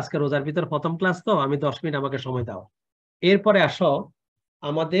আমরা আজকে রোজার ভিতর প্রথম ক্লাস, তো আমি 10 মিনিট আমাকে সময় দাও। এরপরে আসো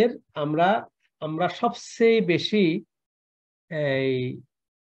আমাদের, আমরা সবচেয়ে বেশি এই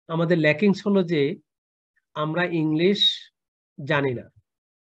আমাদের ল্যাকিংস হলো যে আমরা ইংলিশ জানি না,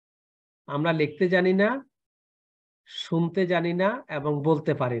 আমরা লিখতে জানি না, শুনতে জানি না এবং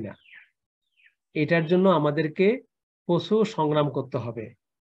বলতে পারি না। এটার জন্য আমাদেরকে প্রচুর সংগ্রাম করতে হবে।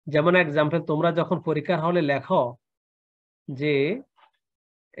 যেমন এক্সাম্পল, তোমরা যখন পরীক্ষার হলে লেখো যে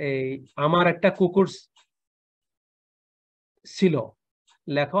এই আমার একটা কুকুর ছিল,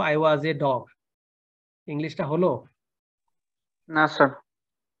 লেখো আই ওয়াজ এ ডগ, ইংলিশটা হলো না স্যার।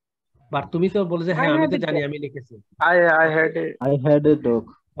 বাট তুমি তো বলে যে I হ্যাঁ আমি had তো a জানি, dog. আমি লিখেছি I had a I had a dog.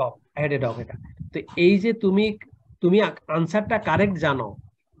 Dog, I had a dog. এটা তো এই যে তুমি আনসারটা কারেক্ট জানো,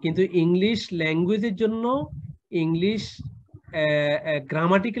 কিন্তু ইংলিশ ল্যাঙ্গুয়েজের জন্য, ইংলিশ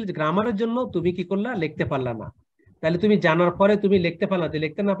গ্রামারের জন্য তুমি কি করলা, লিখতে পারলা না। তাহলে তুমি জানার পরে তুমি লিখতে পারলা না,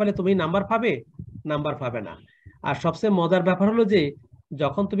 লিখতে না পারলে তুমি নাম্বার পাবে না। আর সবচেয়ে মজার ব্যাপার হলো যে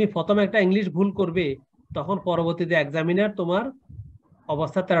যখন তুমি প্রথমে একটা ইংলিশ ভুল করবে, তখন পরবর্তীতে এক্সামিনার তোমার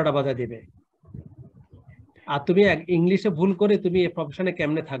অবস্থা 13টা বাজা দিবে। আর তুমি ইংলিশে ভুল করে তুমি এই প্রফেশনে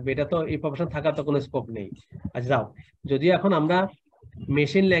কেমনে থাকবে? এটা তো, এই প্রফেশন থাকার তো কোনো স্কোপ নেই। আচ্ছা যাও, যদিও এখন আমরা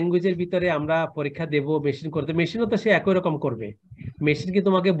মেশিন ল্যাঙ্গুয়েজের ভিতরে আমরা পরীক্ষা দেব, মেশিন করতে, মেশিনও তো সে একই রকম করবে। মেশিন কি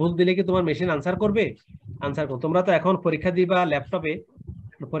তোমাকে ভুল দিলে কি তোমার মেশিন আনসার করবে? আনসার করবে। তোমরা তো এখন পরীক্ষা দিবা ল্যাপটপে,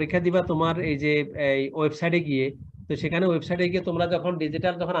 পরীক্ষা দিবা তোমার এই যে এই ওয়েবসাইটে গিয়ে, তো সেখানে ওয়েবসাইটে গিয়ে তোমরা যখন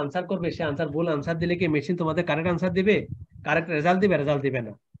ডিজিটাল যখন আনসার করবে, সে আনসার ভুল আনসার দিলে কি মেশিন তোমাদের কারেক্ট আনসার দিবে? কারেক্ট রেজাল্ট দিবে? রেজাল্ট দিবে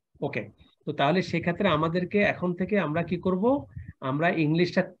না। ওকে, তো তাহলে সেক্ষেত্রে আমাদেরকে এখন থেকে আমরা কি করব, আমরা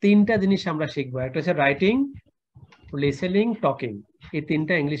ইংলিশটা 3টা জিনিস আমরা শিখবো। একটা হচ্ছে রাইটিং, লিসেনিং, টকিং। এই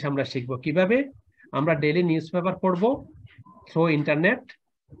 3টা ইংলিশ আমরা শিখবো। কিভাবে? আমরা ডেইলি নিউজ পেপার পড়বো থ্রু ইন্টারনেট,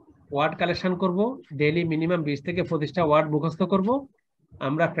 ওয়ার্ড কালেকশন করব, ডেইলি মিনিমাম 20 থেকে 25টা ওয়ার্ড মুখস্থ করব।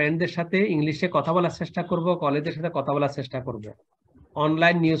 আমরা ফ্রেন্ডদের সাথে ইংলিশে কথা বলার চেষ্টা করব, কলেজের সাথে কথা বলার চেষ্টা করব,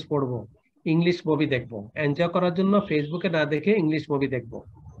 অনলাইন নিউজ পড়বো, ইংলিশ মুভি দেখবো। এনজয় করার জন্য ফেসবুকে না দেখে ইংলিশ মুভি দেখবো,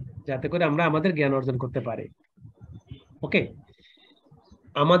 যাতে করে আমরা আমাদের জ্ঞান অর্জন করতে পারি। ওকে,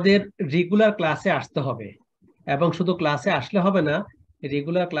 আমাদের রেগুলার ক্লাসে আসতে হবে, এবং শুধু ক্লাসে আসলে হবে না,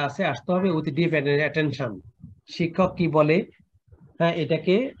 রেগুলার ক্লাসে আসতে হবে উইথ ডিপ অ্যাটেনশন। শিক্ষক কি বলে, হ্যাঁ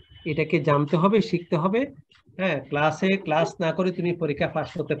এটাকে জানতে হবে, শিখতে হবে। হ্যাঁ, ক্লাস না করে তুমি পরীক্ষা পাস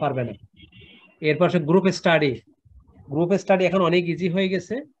করতে পারবে না। এরপর গ্রুপ স্টাডি এখন অনেক ইজি হয়ে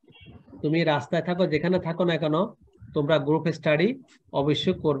গেছে। তুমি রাস্তায় থাকো, যেখানে থাকো না কেন, তোমরা গ্রুপ স্টাডি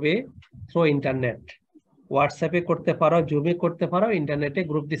অবশ্যই করবে থ্রু ইন্টারনেট। হোয়াটসঅ্যাপে করতে পারো, জুমে করতে পারো, ইন্টারনেটে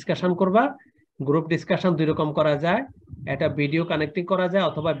গ্রুপ ডিসকাশন করবা। গ্রুপ ডিসকাশন 2 রকম করা যায়, একটা ভিডিও কানেক্টিং করা যায়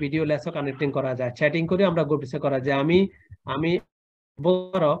অথবা ভিডিও লেসও কানেক্টিং করা যায়। চ্যাটিং করে আমরা গ্রুপ ডিসকাশন করা যায়। আমি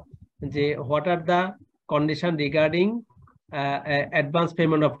বলবো যে what are the condition regarding advance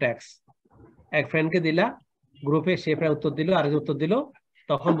payment of tax, এক ফ্রেন্ডকে দিলা গ্রুপে, সে প্রায় উত্তর দিল, আরেক উত্তর দিল,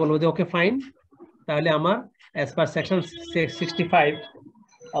 তখন বলবো যে ওকে ফাইন, তাহলে আমার as per section 65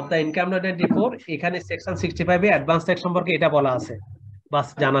 of the income ল 94, এখানে সেকশন 65 এ অ্যাডভান্স ট্যাক্স সম্পর্কে এটা বলা আছে, বাস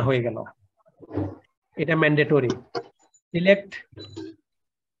জানা হয়ে গেল। এটা mandatory. Select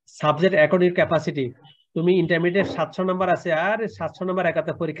subject according capacity. তুমি ইন্টারমিডিয়েট 700 নাম্বার আছে, আর 700 নাম্বার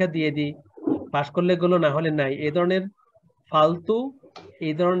একাতে পরীক্ষা দিয়ে দিই, পাস করলে গুলো, না হলে নাই। এই ধরনের ফালতু,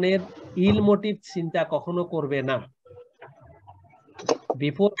 এই ধরনের ইল মোটিভ চিন্তা কখনো করবে না।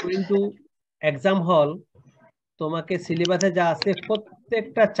 বিফোর গোয়িং টু এক্সাম হল, তোমাকে সিলেবাসে যা আছে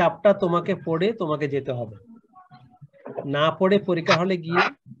প্রত্যেকটা চ্যাপ্টার তোমাকে পড়ে তোমাকে যেতে হবে। না পড়ে পরীক্ষা হলে গিয়ে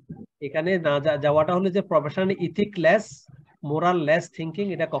এখানে না যাওয়াটা হলো যে professional ethic less, moral less thinking,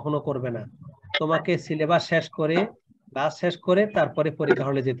 এটা কখনো করবে না। তোমাকে সিলেবাস শেষ করে, ক্লাস শেষ করে তারপরে পরীক্ষা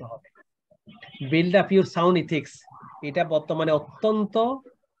হলে যেতে হবে। Build up your sound ethics, এটা বর্তমানে অত্যন্ত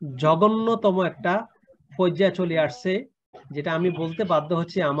জঘন্যতম একটা পর্যায়ে চলে আসছে, যেটা আমি বলতে বাধ্য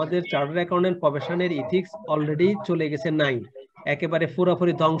হচ্ছি, আমাদের চার্টার্ড অ্যাকাউন্টেন্ট প্রফেশনের ইথিক্স অলরেডি চলে গেছে নাই, একেবারে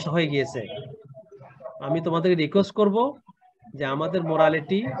পুরোপুরি ধ্বংস হয়ে গিয়েছে। আমি তোমাদের রিকোয়েস্ট করব যে আমাদের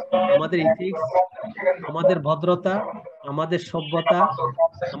মোরালিটি, আমাদের ইথিক্স, আমাদের ভদ্রতা, আমাদের সভ্যতা,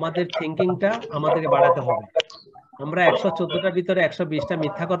 আমাদের থিঙ্কিংটা আমাদেরকে বাড়াতে হবে। আমরা 114টার ভিতরে 120টা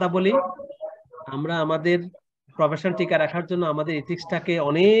মিথ্যা কথা বলি। আমরা আমাদের প্রফেশন টিকে রাখার জন্য আমাদের ইথিক্সটাকে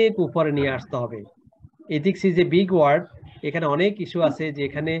অনেক উপরে নিয়ে আসতে হবে। Ethics is a big word, এখানে অনেক ইস্যু আছে, যে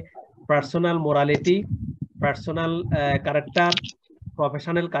এখানে personal morality, personal character,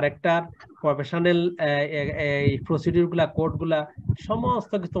 professional character, professional এই প্রসিডিউর গুলা, কোড গুলা,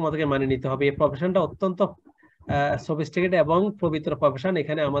 সমস্ত কিছু তোমাদেরকে মানে নিতে হবে। এই প্রফেশনটা অত্যন্ত সফিস্টিকেটেড এবং পবিত্র প্রফেশন,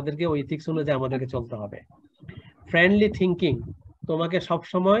 এখানে আমাদেরকে ওই ইথিক্স অনুযায়ী আমাদেরকে চলতে হবে। ফ্রেন্ডলি থিঙ্কিং, তোমাকে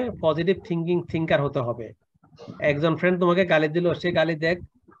সবসময় পজিটিভ থিঙ্কার হতে হবে। একজন ফ্রেন্ড তোমাকে গালি দিল, সে গালি দেখ,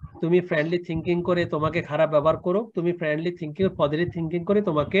 তুমি ফ্রেন্ডলি থিঙ্কিং করে তোমাকে খারাপ ব্যবহার করো, তুমি ফ্রেন্ডলি থিঙ্কিং পজিটিভ থিঙ্কিং করে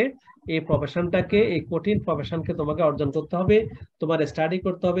তোমাকে এই প্রফেশনটাকে, এই কঠিন প্রফেশনকে তোমাকে অর্জন করতে হবে, তোমার স্টাডি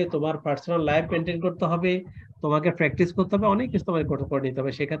করতে হবে, তোমার পার্সোনাল লাইফ মেনটেন করতে হবে, তোমাকে প্র্যাকটিস করতে হবে, অনেক কিছু তোমাকে করে নিতে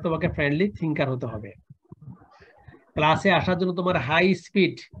হবে, সেক্ষেত্রে তোমাকে ফ্রেন্ডলি থিঙ্কার হতে হবে। ক্লাসে আসার জন্য তোমার হাই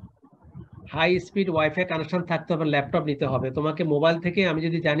স্পিড ওয়াইফাই কানেকশন থাকতে হবে, ল্যাপটপ নিতে হবে। তোমাকে মোবাইল থেকে, আমি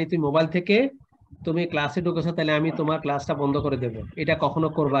যদি জানি তুমি মোবাইল থেকে তুমি ক্লাসে ঢুকেছো, তাহলে আমি তোমার ক্লাসটা বন্ধ করে দেব, এটা কখনো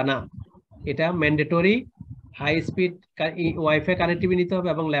করবা না। এটা mandatory. High speed wifi connectivity নিতে হবে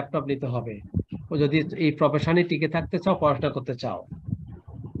এবং ল্যাপটপ নিতে হবে ও যদি এই প্রফেশনে টিকে থাকতে চাও, পড়াশোনা করতে চাও।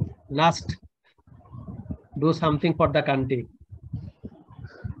 Last, do something for the country.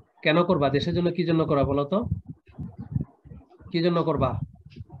 কেন করবা? দেশের জন্য কি জন্য করবা বলো তো? কি জন্য করবা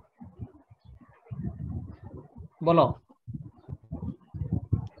বলো?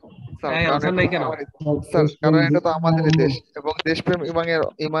 আনসার নাই কেন? কারণ এটা তো আমাদের দেশ এবং দেশপ্রেম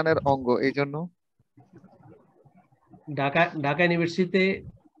ইমানের অঙ্গ, এই জন্য। ঢাকা ইউনিভার্সিটিতে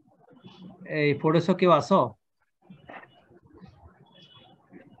এই পড়েছো, কেউ আসো?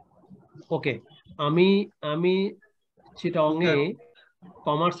 ওকে, আমি চিটাগংয়ে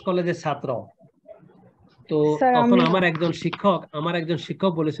কমার্স কলেজের ছাত্র। তো তখন আমার একজন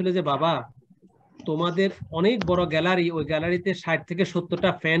শিক্ষক বলেছিল যে বাবা, তোমাদের অনেক বড় গ্যালারি, ওই গ্যালারিতে 60 থেকে 70টা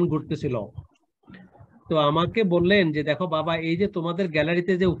ফ্যান ঘুরতেছিল। তো আমাকে বললেন যে দেখো বাবা, এই যে তোমাদের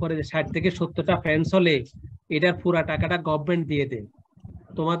গ্যালারিতে যে উপরে 60 থেকে 70টা ফ্যান চলে, এটার পুরা টাকাটা গভর্নমেন্ট দিয়ে দেয়,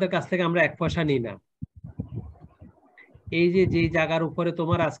 তোমাদের কাছ থেকে আমরা 1 পয়সা নিই না। এই যে জায়গার উপরে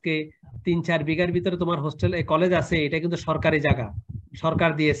তোমার আজকে 3-4 বিঘার ভিতরে তোমার হোস্টেল কলেজ আছে, এটা কিন্তু সরকারি জায়গা,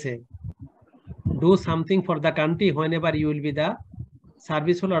 সরকার দিয়েছে। Do something for the country when ever you will be the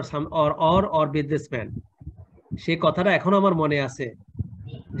service holder or businessman. সেই কথাটা এখন আমার মনে আছে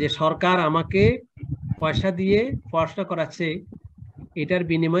যে সরকার আমাকে পয়সা দিয়ে পড়াশোনা করাচ্ছে, এটার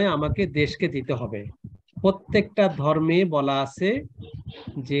বিনিময়ে আমাকে দেশকে দিতে হবে। প্রত্যেকটা ধর্মে বলা আছে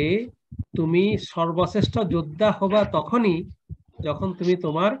যে তুমি সর্বশ্রেষ্ঠ যোদ্ধা হবা তখনই যখন তুমি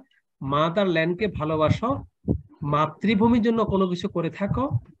তোমার মাদার ল্যান্ডকে ভালোবাসো, মাতৃভূমির জন্য কোনো কিছু করে থাকো,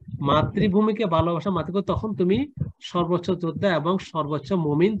 মাতৃভূমিকে ভালোবাসা মাতৃভূমি, তখন তুমি সর্বোচ্চ যোদ্ধা এবং সর্বোচ্চ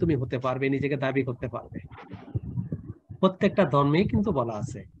মুমিন তুমি হতে পারবে, নিজেকে দাবি করতে পারবে। প্রত্যেকটা ধর্মেই কিন্তু বলা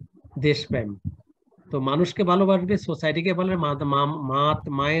আছে দেশপ্রেম। তো মানুষকে ভালোবাসবে, সোসাইটিকে ভালোবাসবে,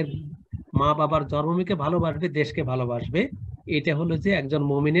 মায়ের মা বাবার জন্মভূমিকে ভালোবাসবে, দেশকে ভালোবাসবে। এটা হলো যে একজন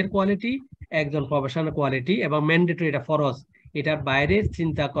মুমিনের কোয়ালিটি, একজন প্রফেশনাল কোয়ালিটি, এবং ম্যান্ডেটরি, এটা ফরজ। এটার বাইরে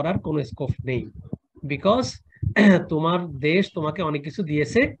চিন্তা করার কোনো স্কোপ নেই, বিকজ তোমার দেশ তোমাকে অনেক কিছু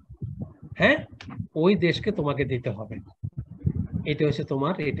দিয়েছে, হ্যাঁ, ওই দেশকে তোমাকে দিতে হবে। এটা হচ্ছে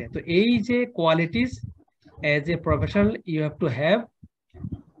তোমার এটা। তো এই যে qualities as a professional you have to have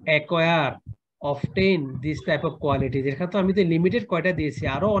acquire obtain this type of qualities। এখানে তো আমি তো লিমিটেড কয়টা দিয়েছি,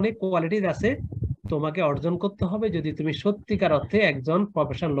 আরো অনেক কোয়ালিটিস আছে তোমাকে অর্জন করতে হবে যদি তুমি সত্যিকার অর্থে একজন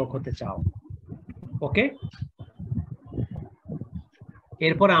প্রফেশনাল লোক হতে চাও। ওকে,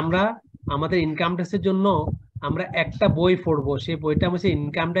 এরপর আমরা আমাদের ইনকাম ট্যাক্সের জন্য আমরা একটা বই পড়বো, সেই বইটা হচ্ছে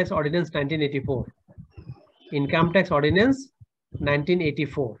income tax ordinance 1984। Income tax ordinance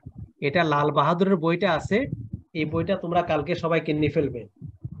 1984, এটা লাল বাহাদুরের বইটা আছে। এই বইটা তোমরা কালকে সবাই কিনে ফেলবে।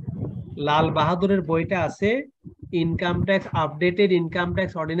 লাল বাহাদুরের বইটা আছে, income tax updated income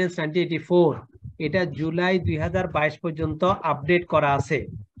tax ordinance 1984। এটা জুলাই 2022 পর্যন্ত আপডেট করা আছে।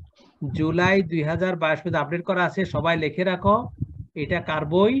 জুলাই 2022 পর্যন্ত আপডেট করা আছে, সবাই লিখে রাখো। এটা কার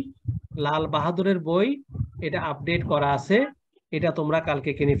বই? লাল বাহাদুরের বই, এটা আপডেট করা আছে, এটা তোমরা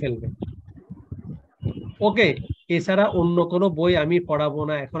কালকে কিনে ফেলবে। ওকে, এছাড়া অন্য কোনো বই আমি পড়াবো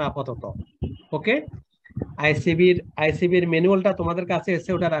না এখন আপাতত। ওকে, আইসিবির ম্যানুয়ালটা তোমাদের কাছে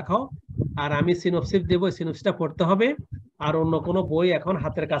এসে ওটা রাখো, আর আমি সিনপসিস দেবো, সিনপসিসটা পড়তে হবে, আর অন্য কোনো বই এখন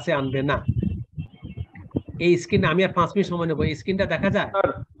হাতের কাছে আনবে না। এই স্ক্রিন আমি আর 5 মিনিট সময় নেবো। এই স্ক্রিনটা দেখা যায়?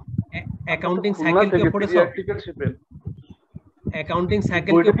 অ্যাকাউন্টিং সাইকেল কে পড়েছো? অ্যাকাউন্টিং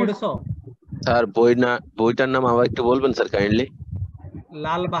সাইকেল কে পড়েছো? স্যার বইটার নাম আবার একটু বলবেন স্যার কাইন্ডলি?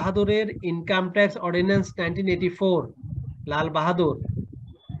 লাল বাহাদুরের income tax ordinance 1984। Lal Bahadur,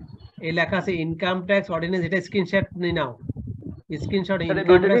 এই লেখা আছে ইনকাম ট্যাক্স অর্ডিন্যান্স। এটা স্ক্রিনশট নিয়ে নাও, স্ক্রিনশট।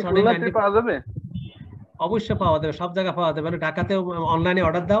 ইনকাম ট্যাক্স অর্ডিন্যান্স পাওয়া যাবে? অবশ্যই পাওয়া যাবে, সব জায়গায় পাওয়া যাবে। ঢাকাতে অনলাইনে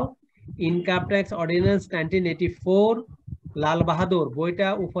অর্ডার দাও, income tax ordinance 1984 Lal Bahadur. বইটা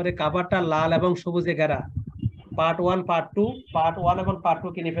উপরে কভারটা লাল এবং সবুজে ঘেরা। পার্ট 1 পার্ট 2, পার্ট 1 এবং পার্ট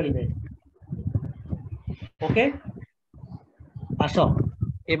 2 কিনে ফেলবে। ওকে, আসো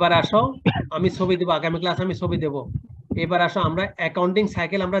এবার আসো, আমি ছবি দেবো, আগামী ক্লাস আমি ছবি দেব। এবার আসো, আমরা অ্যাকাউন্টিং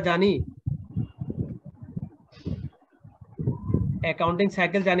সাইকেল আমরা জানি, অ্যাকাউন্টিং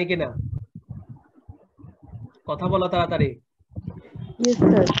সাইকেল জানি কিনা? কথা বলো তাড়াতাড়ি। Yes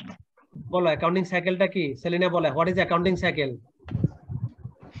sir. বলো অ্যাকাউন্টিং সাইকেলটা কি? সেলিনা বলে, what is accounting cycle?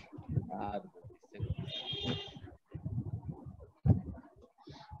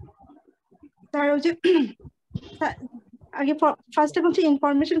 Sir ওই যে আগে ফার্স্টে হচ্ছে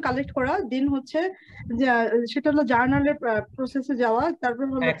ইনফরমেশন কালেক্ট করা, দেন হচ্ছে যে সেটা হলো জার্নালের প্রসেসে যাওয়া, তারপর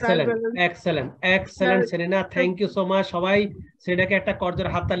হলো trial balance. Excellent excellent Selina, thank you so much. সবাই সেলিনাকে একটা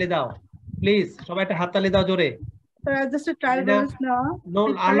করজোরে হাততালি দাও প্লিজ, সবাই একটা হাততালি দাও জোরে। জাস্ট ট্রায়াল ব্যালেন্স না, নো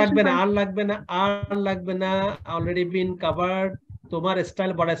আর লাগবে না, আর লাগবে না, আর লাগবে না, অলরেডি বিন কভার্ড। তোমার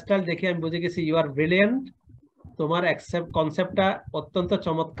স্টাইল বড় স্টাইল দেখে আমি বুঝে গেছি ইউ আর ব্রিলিয়েন্ট। তোমার কনসেপ্টটা অত্যন্ত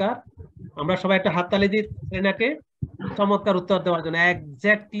চমৎকার। আমরা সবাই একটা হাততালি দিই সেলিনাকে চমৎকার উত্তর দেওয়ার জন্য,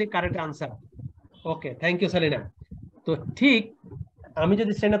 exactly correct answer. Okay, thank you Selina. তো ঠিক আমি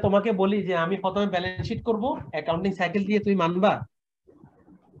যদি সেলিনা তোমাকে বলি যে আমি প্রথমে ব্যালেন্স শিট করব অ্যাকাউন্টিং সাইকেল দিয়ে, তুমি মানবা?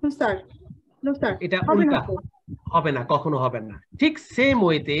 স্যার নো স্যার, এটা উল্টা হবে না, কখনো হবে না। ঠিক সেম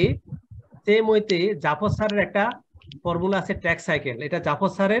ওয়েতে জাফর স্যারের একটা ফর্মুলা আছে ট্যাক্স সাইকেল, এটা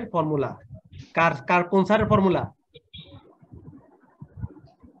জাফর স্যারের ফর্মুলা। কার কোন স্যারের ফর্মুলা?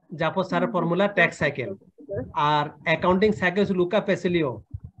 জাফর স্যারের ফর্মুলা ট্যাক্স সাইকেল। আর অ্যাকাউন্টিং সাইকেল লুকা পেসিলিও,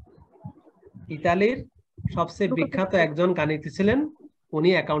 ইতালির সবচেয়ে বিখ্যাত একজন গাণিতিক ছিলেন, উনি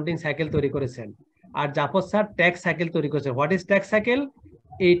অ্যাকাউন্টিং সাইকেল তৈরি করেছেন। আর জাফর স্যার ট্যাক্স সাইকেল তৈরি করেছেন। What is tax cycle?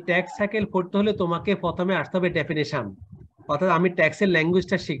 এই ট্যাক্স সাইকেল পড়তে হলে তোমাকে প্রথমে আসতে হবে ডেফিনেশন, অর্থাৎ আমি ট্যাক্সের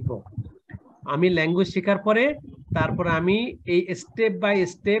ল্যাঙ্গুয়েজটা শিখবো। আমি ল্যাঙ্গুয়েজ শেখার পরে তারপরে আমি এই স্টেপ বাই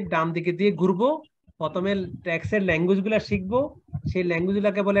স্টেপ ডান দিকে দিয়ে ঘুরবো। প্রথমে ট্যাক্সের ল্যাঙ্গুয়েজগুলো শিখবো, সেই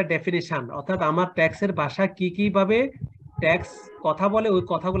ল্যাঙ্গুয়েজগুলোকে বলে ডেফিনেশন, অর্থাৎ আমার ট্যাক্সের ভাষা কি কি ভাবে ট্যাক্স কথা বলে ওই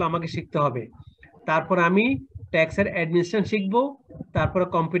কথাগুলো আমাকে শিখতে হবে। তারপর আমি ট্যাক্সের অ্যাডমিনিস্ট্রেশন শিখবো, তারপরে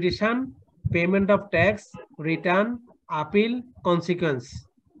competition, payment of tax, return, appeal, consequence.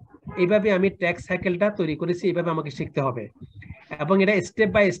 এইভাবে আমি ট্যাক্স সাইকেলটা তৈরি করেছি, এইভাবে আমাকে শিখতে হবে। এবং এটা স্টেপ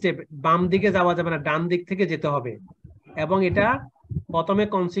বাই স্টেপ, বাম দিকে যাওয়া যাবে না, ডান দিক থেকে যেতে হবে। এবং এটা প্রথমে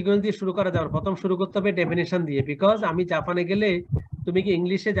কনসিকুয়েন্স দিয়ে শুরু করা যাবে, প্রথম শুরু করতে হবে ডেফিনেশন দিয়ে। বিকজ আমি জাপানে গেলে তুমি কি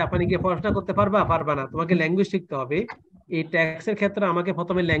ইংলিশে জাপানে গিয়ে পড়াশোনা করতে পারবা না, তোমাকে ল্যাঙ্গুয়েজ শিখতে হবে। এই ট্যাক্সের ক্ষেত্রে আমাকে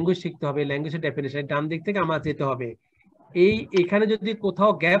প্রথমে ল্যাঙ্গুয়েজ শিখতে হবে, ল্যাঙ্গুয়েজের ডেফিনেশন ডান দিক থেকে আমার যেতে হবে। এখানে যদি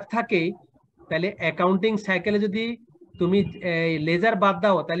কোথাও গ্যাপ থাকে তাহলে অ্যাকাউন্টিং সাইকেলে যদি তুমি লেজার বাদ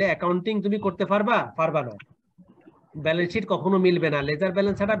দাও তাহলে অ্যাকাউন্টিং তুমি করতে পারবা না। ব্যালেন্স শিট কখনো মিলবে না, লেজার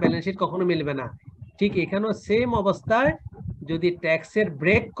ব্যালেন্স ছাড়া ব্যালেন্স শিট কখনো মিলবে না। ঠিক এখানেও সেম অবস্থায় যদি ট্যাক্সের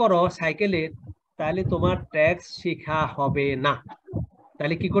ব্রেক করো সাইকেলের, তাহলে তোমার ট্যাক্স শেখা হবে না।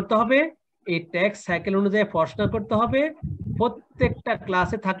 তাহলে কি করতে হবে? এই ট্যাক্স সাইকেল অনুযায়ী পড়াশোনা করতে হবে, প্রত্যেকটা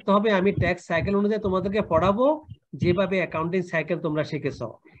ক্লাসে থাকতে হবে। আমি ট্যাক্স সাইকেল অনুযায়ী তোমাদেরকে পড়াবো যেভাবে অ্যাকাউন্টিং সাইকেল তোমরা শিখেছো।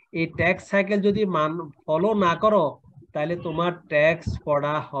 এই ট্যাক্স সাইকেল যদি ফলো না করো তাহলে তোমার ট্যাক্স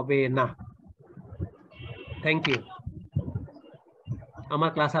পড়া হবে না। Thank you. আমার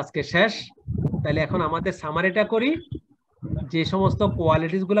ক্লাস আজকে শেষ। তাহলে এখন আমাদের সামারিটা করি। যে সমস্ত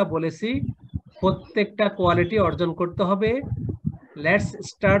কোয়ালিটিস গুলা বলেছি প্রত্যেকটা কোয়ালিটি অর্জন করতে হবে। লেটস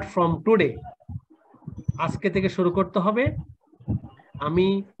স্টার্ট ফ্রম টুডে, আজকে থেকে শুরু করতে হবে। আমি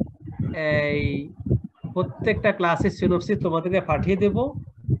এই প্রত্যেকটা ক্লাসের সিনোপসিস তোমাদেরকে পাঠিয়ে দেব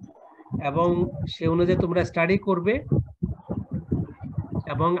এবং সে অনুযায়ী তোমরা স্টাডি করবে।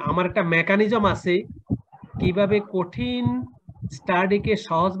 এবং আমার একটা মেকানিজম আছে কিভাবে কঠিন স্টাডিকে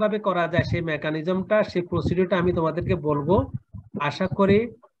সহজভাবে করা যায়, সেই মেকানিজমটা, সেই প্রসিডিউরটা আমি তোমাদেরকে বলবো। আশা করি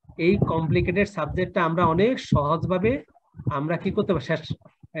এই কমপ্লিকেটেড সাবজেক্টটা আমরা অনেক সহজভাবে আমরা কি করতে পারবো,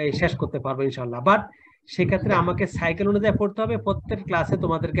 শেষ করতে পারবো ইনশাল্লাহ। বাট সেক্ষেত্রে আমাকে সাইকেল অনুযায়ী পড়তে হবে, প্রত্যেক ক্লাসে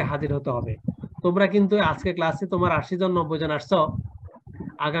তোমাদেরকে হাজির হতে হবে। তোমরা কিন্তু আজকে ক্লাসে তোমার 80 জন 90 জন আসছো,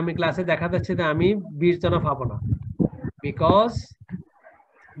 আগামী ক্লাসে দেখা যাচ্ছে যে আমি 20 জন পাবো না।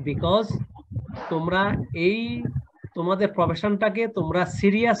 বিকজ তোমরা এই তোমাদের প্রফেশনটাকে তোমরা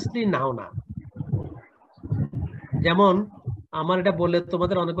সিরিয়াসলি নাও না। যেমন আমার এটা বললে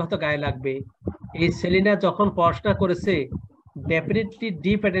তোমাদের অনেক হয়তো গায়ে লাগবে, এই সেলিনা যখন পড়াশোনা করেছে ডেফিনেটলি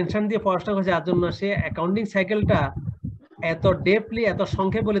ডিপ অ্যাটেনশন দিয়ে পড়াশোনা করেছে, যার জন্য সে অ্যাকাউন্টিং সাইকেলটা এত ডেপলি এত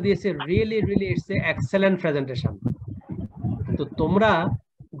সংক্ষেপে বলে দিয়েছে। Really it's a excellent presentation. তো তোমরা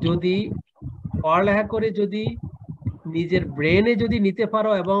যদি পড়ালেখা করে যদি নিজের ব্রেনে যদি নিতে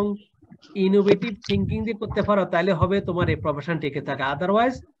পারো এবং ইনোভেটিভ থিঙ্কিং দিয়ে করতে পারো, তাহলে হবে তোমার এই প্রফেশন টিকে থাকা।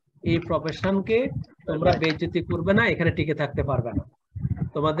 আদারওয়াইজ এই প্রফেশনকে তোমরা বেইজ্জতি করবে না, এখানে টিকে থাকতে পারবে না।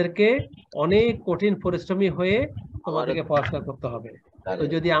 তোমাদেরকে অনেক কঠিন পরিশ্রমী হয়ে তোমাদেরকে পড়াশোনা করতে হবে। তো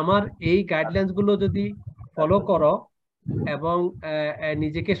যদি আমার এই গাইডলাইন্স গুলো যদি ফলো করো এবং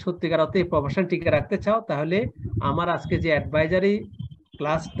নিজেকে সত্যিকার অর্থে প্রফেশন টিকে রাখতে চাও, তাহলে আমার আজকে যে অ্যাডভাইজারি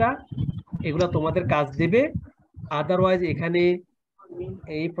ক্লাসটা এগুলো তোমাদের কাজ দিবে। আদারওয়াইজ এখানে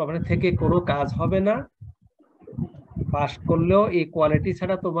এই প্রফেশন থেকে কোনো কাজ হবে না। পাস করলেও এই কোয়ালিটি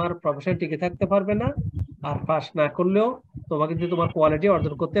ছাড়া তোমার প্রফেশন টিকে থাকতে পারবে না, আর পাস না করলেও তোমাকে যদি তোমার কোয়ালিটি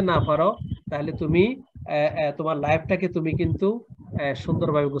অর্জন করতে না পারো, তাহলে তুমি তোমার লাইফটাকে তুমি কিন্তু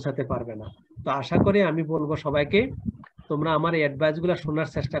সুন্দরভাবে গোছাতে পারবে না। তো আশা করি আমি বলবো সবাইকে, তোমরা আমার এই অ্যাডভাইস গুলো শোনার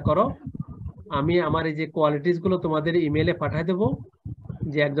চেষ্টা করো। আমি আমার এই যে কোয়ালিটিস গুলো তোমাদের ইমেইলে পাঠিয়ে দেবো,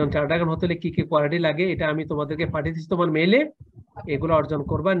 যে একজন চার্টার্ড অ্যাকাউন্ট হতে হলে কি কি কোয়ালিটি লাগে, এটা আমি তোমাদেরকে পাঠিয়ে দিচ্ছি তোমার মেইলে। এগুলো অর্জন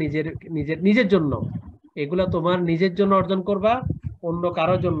করবা নিজের নিজের নিজের জন্য, এগুলা তোমার নিজের জন্য অর্জন করবা, অন্য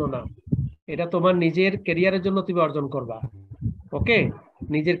কারোর জন্য না। এটা তোমার নিজের ক্যারিয়ারের জন্য তুমি অর্জন করবা। ওকে,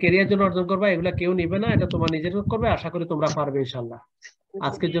 নিজের ক্যারিয়ার জন্য অর্জন করবা, এগুলা কেউ নিবে না, এটা তোমার নিজের করবে। আশা করি তোমরা পারবে ইনশাআল্লাহ।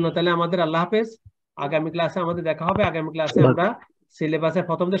 আজকের জন্য তাহলে আমাদের আল্লাহ হাফেজ। আগামী ক্লাসে আমাদের দেখা হবে। আগামী ক্লাসে আমরা সিলেবাসের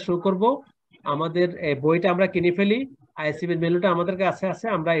প্রথম দিয়ে শুরু করব। আমাদের বইটা আমরা কিনে ফেলি, আইসিবির মেনুটা আমাদের কাছে আছে,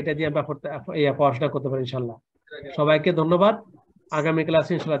 আমরা এটা দিয়ে আমরা পড়াশোনা করতে পারি ইনশাআল্লাহ। সবাইকে ধন্যবাদ। আগামী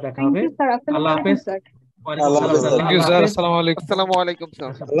ক্লাসে ইনশাআল্লাহ দেখা হবে। আল্লাহ হাফেজ। Thank you sir. আসসালামু আলাইকুম। আসসালামু আলাইকুম স্যার।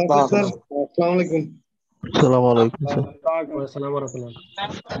 আসসালামু আলাইকুম স্যার। আসসালামু আলাইকুম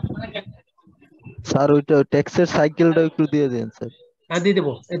স্যার ওইটা ট্যাক্সের সাইকেলটা একটু দিয়ে দেন স্যার। হ্যাঁ দিয়ে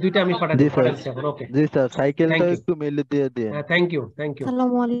দেবো, এই দুইটা আমি পাঠাচ্ছি এখন। ওকে জি স্যার, সাইকেলটা একটু মেইলে দিয়ে দেন। হ্যাঁ থ্যাংক ইউ, থ্যাংক ইউ।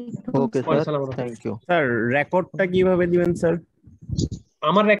 আসসালামু আলাইকুম। Okay sir, thank you sir. রেকর্ডটা কিভাবে দিবেন স্যার?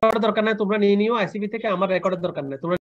 আমার রেকর্ডের দরকার নাই, তোমরা নিয়ে নিও আইসিবি থেকে, আমার রেকর্ডের দরকার নাই। তোমরা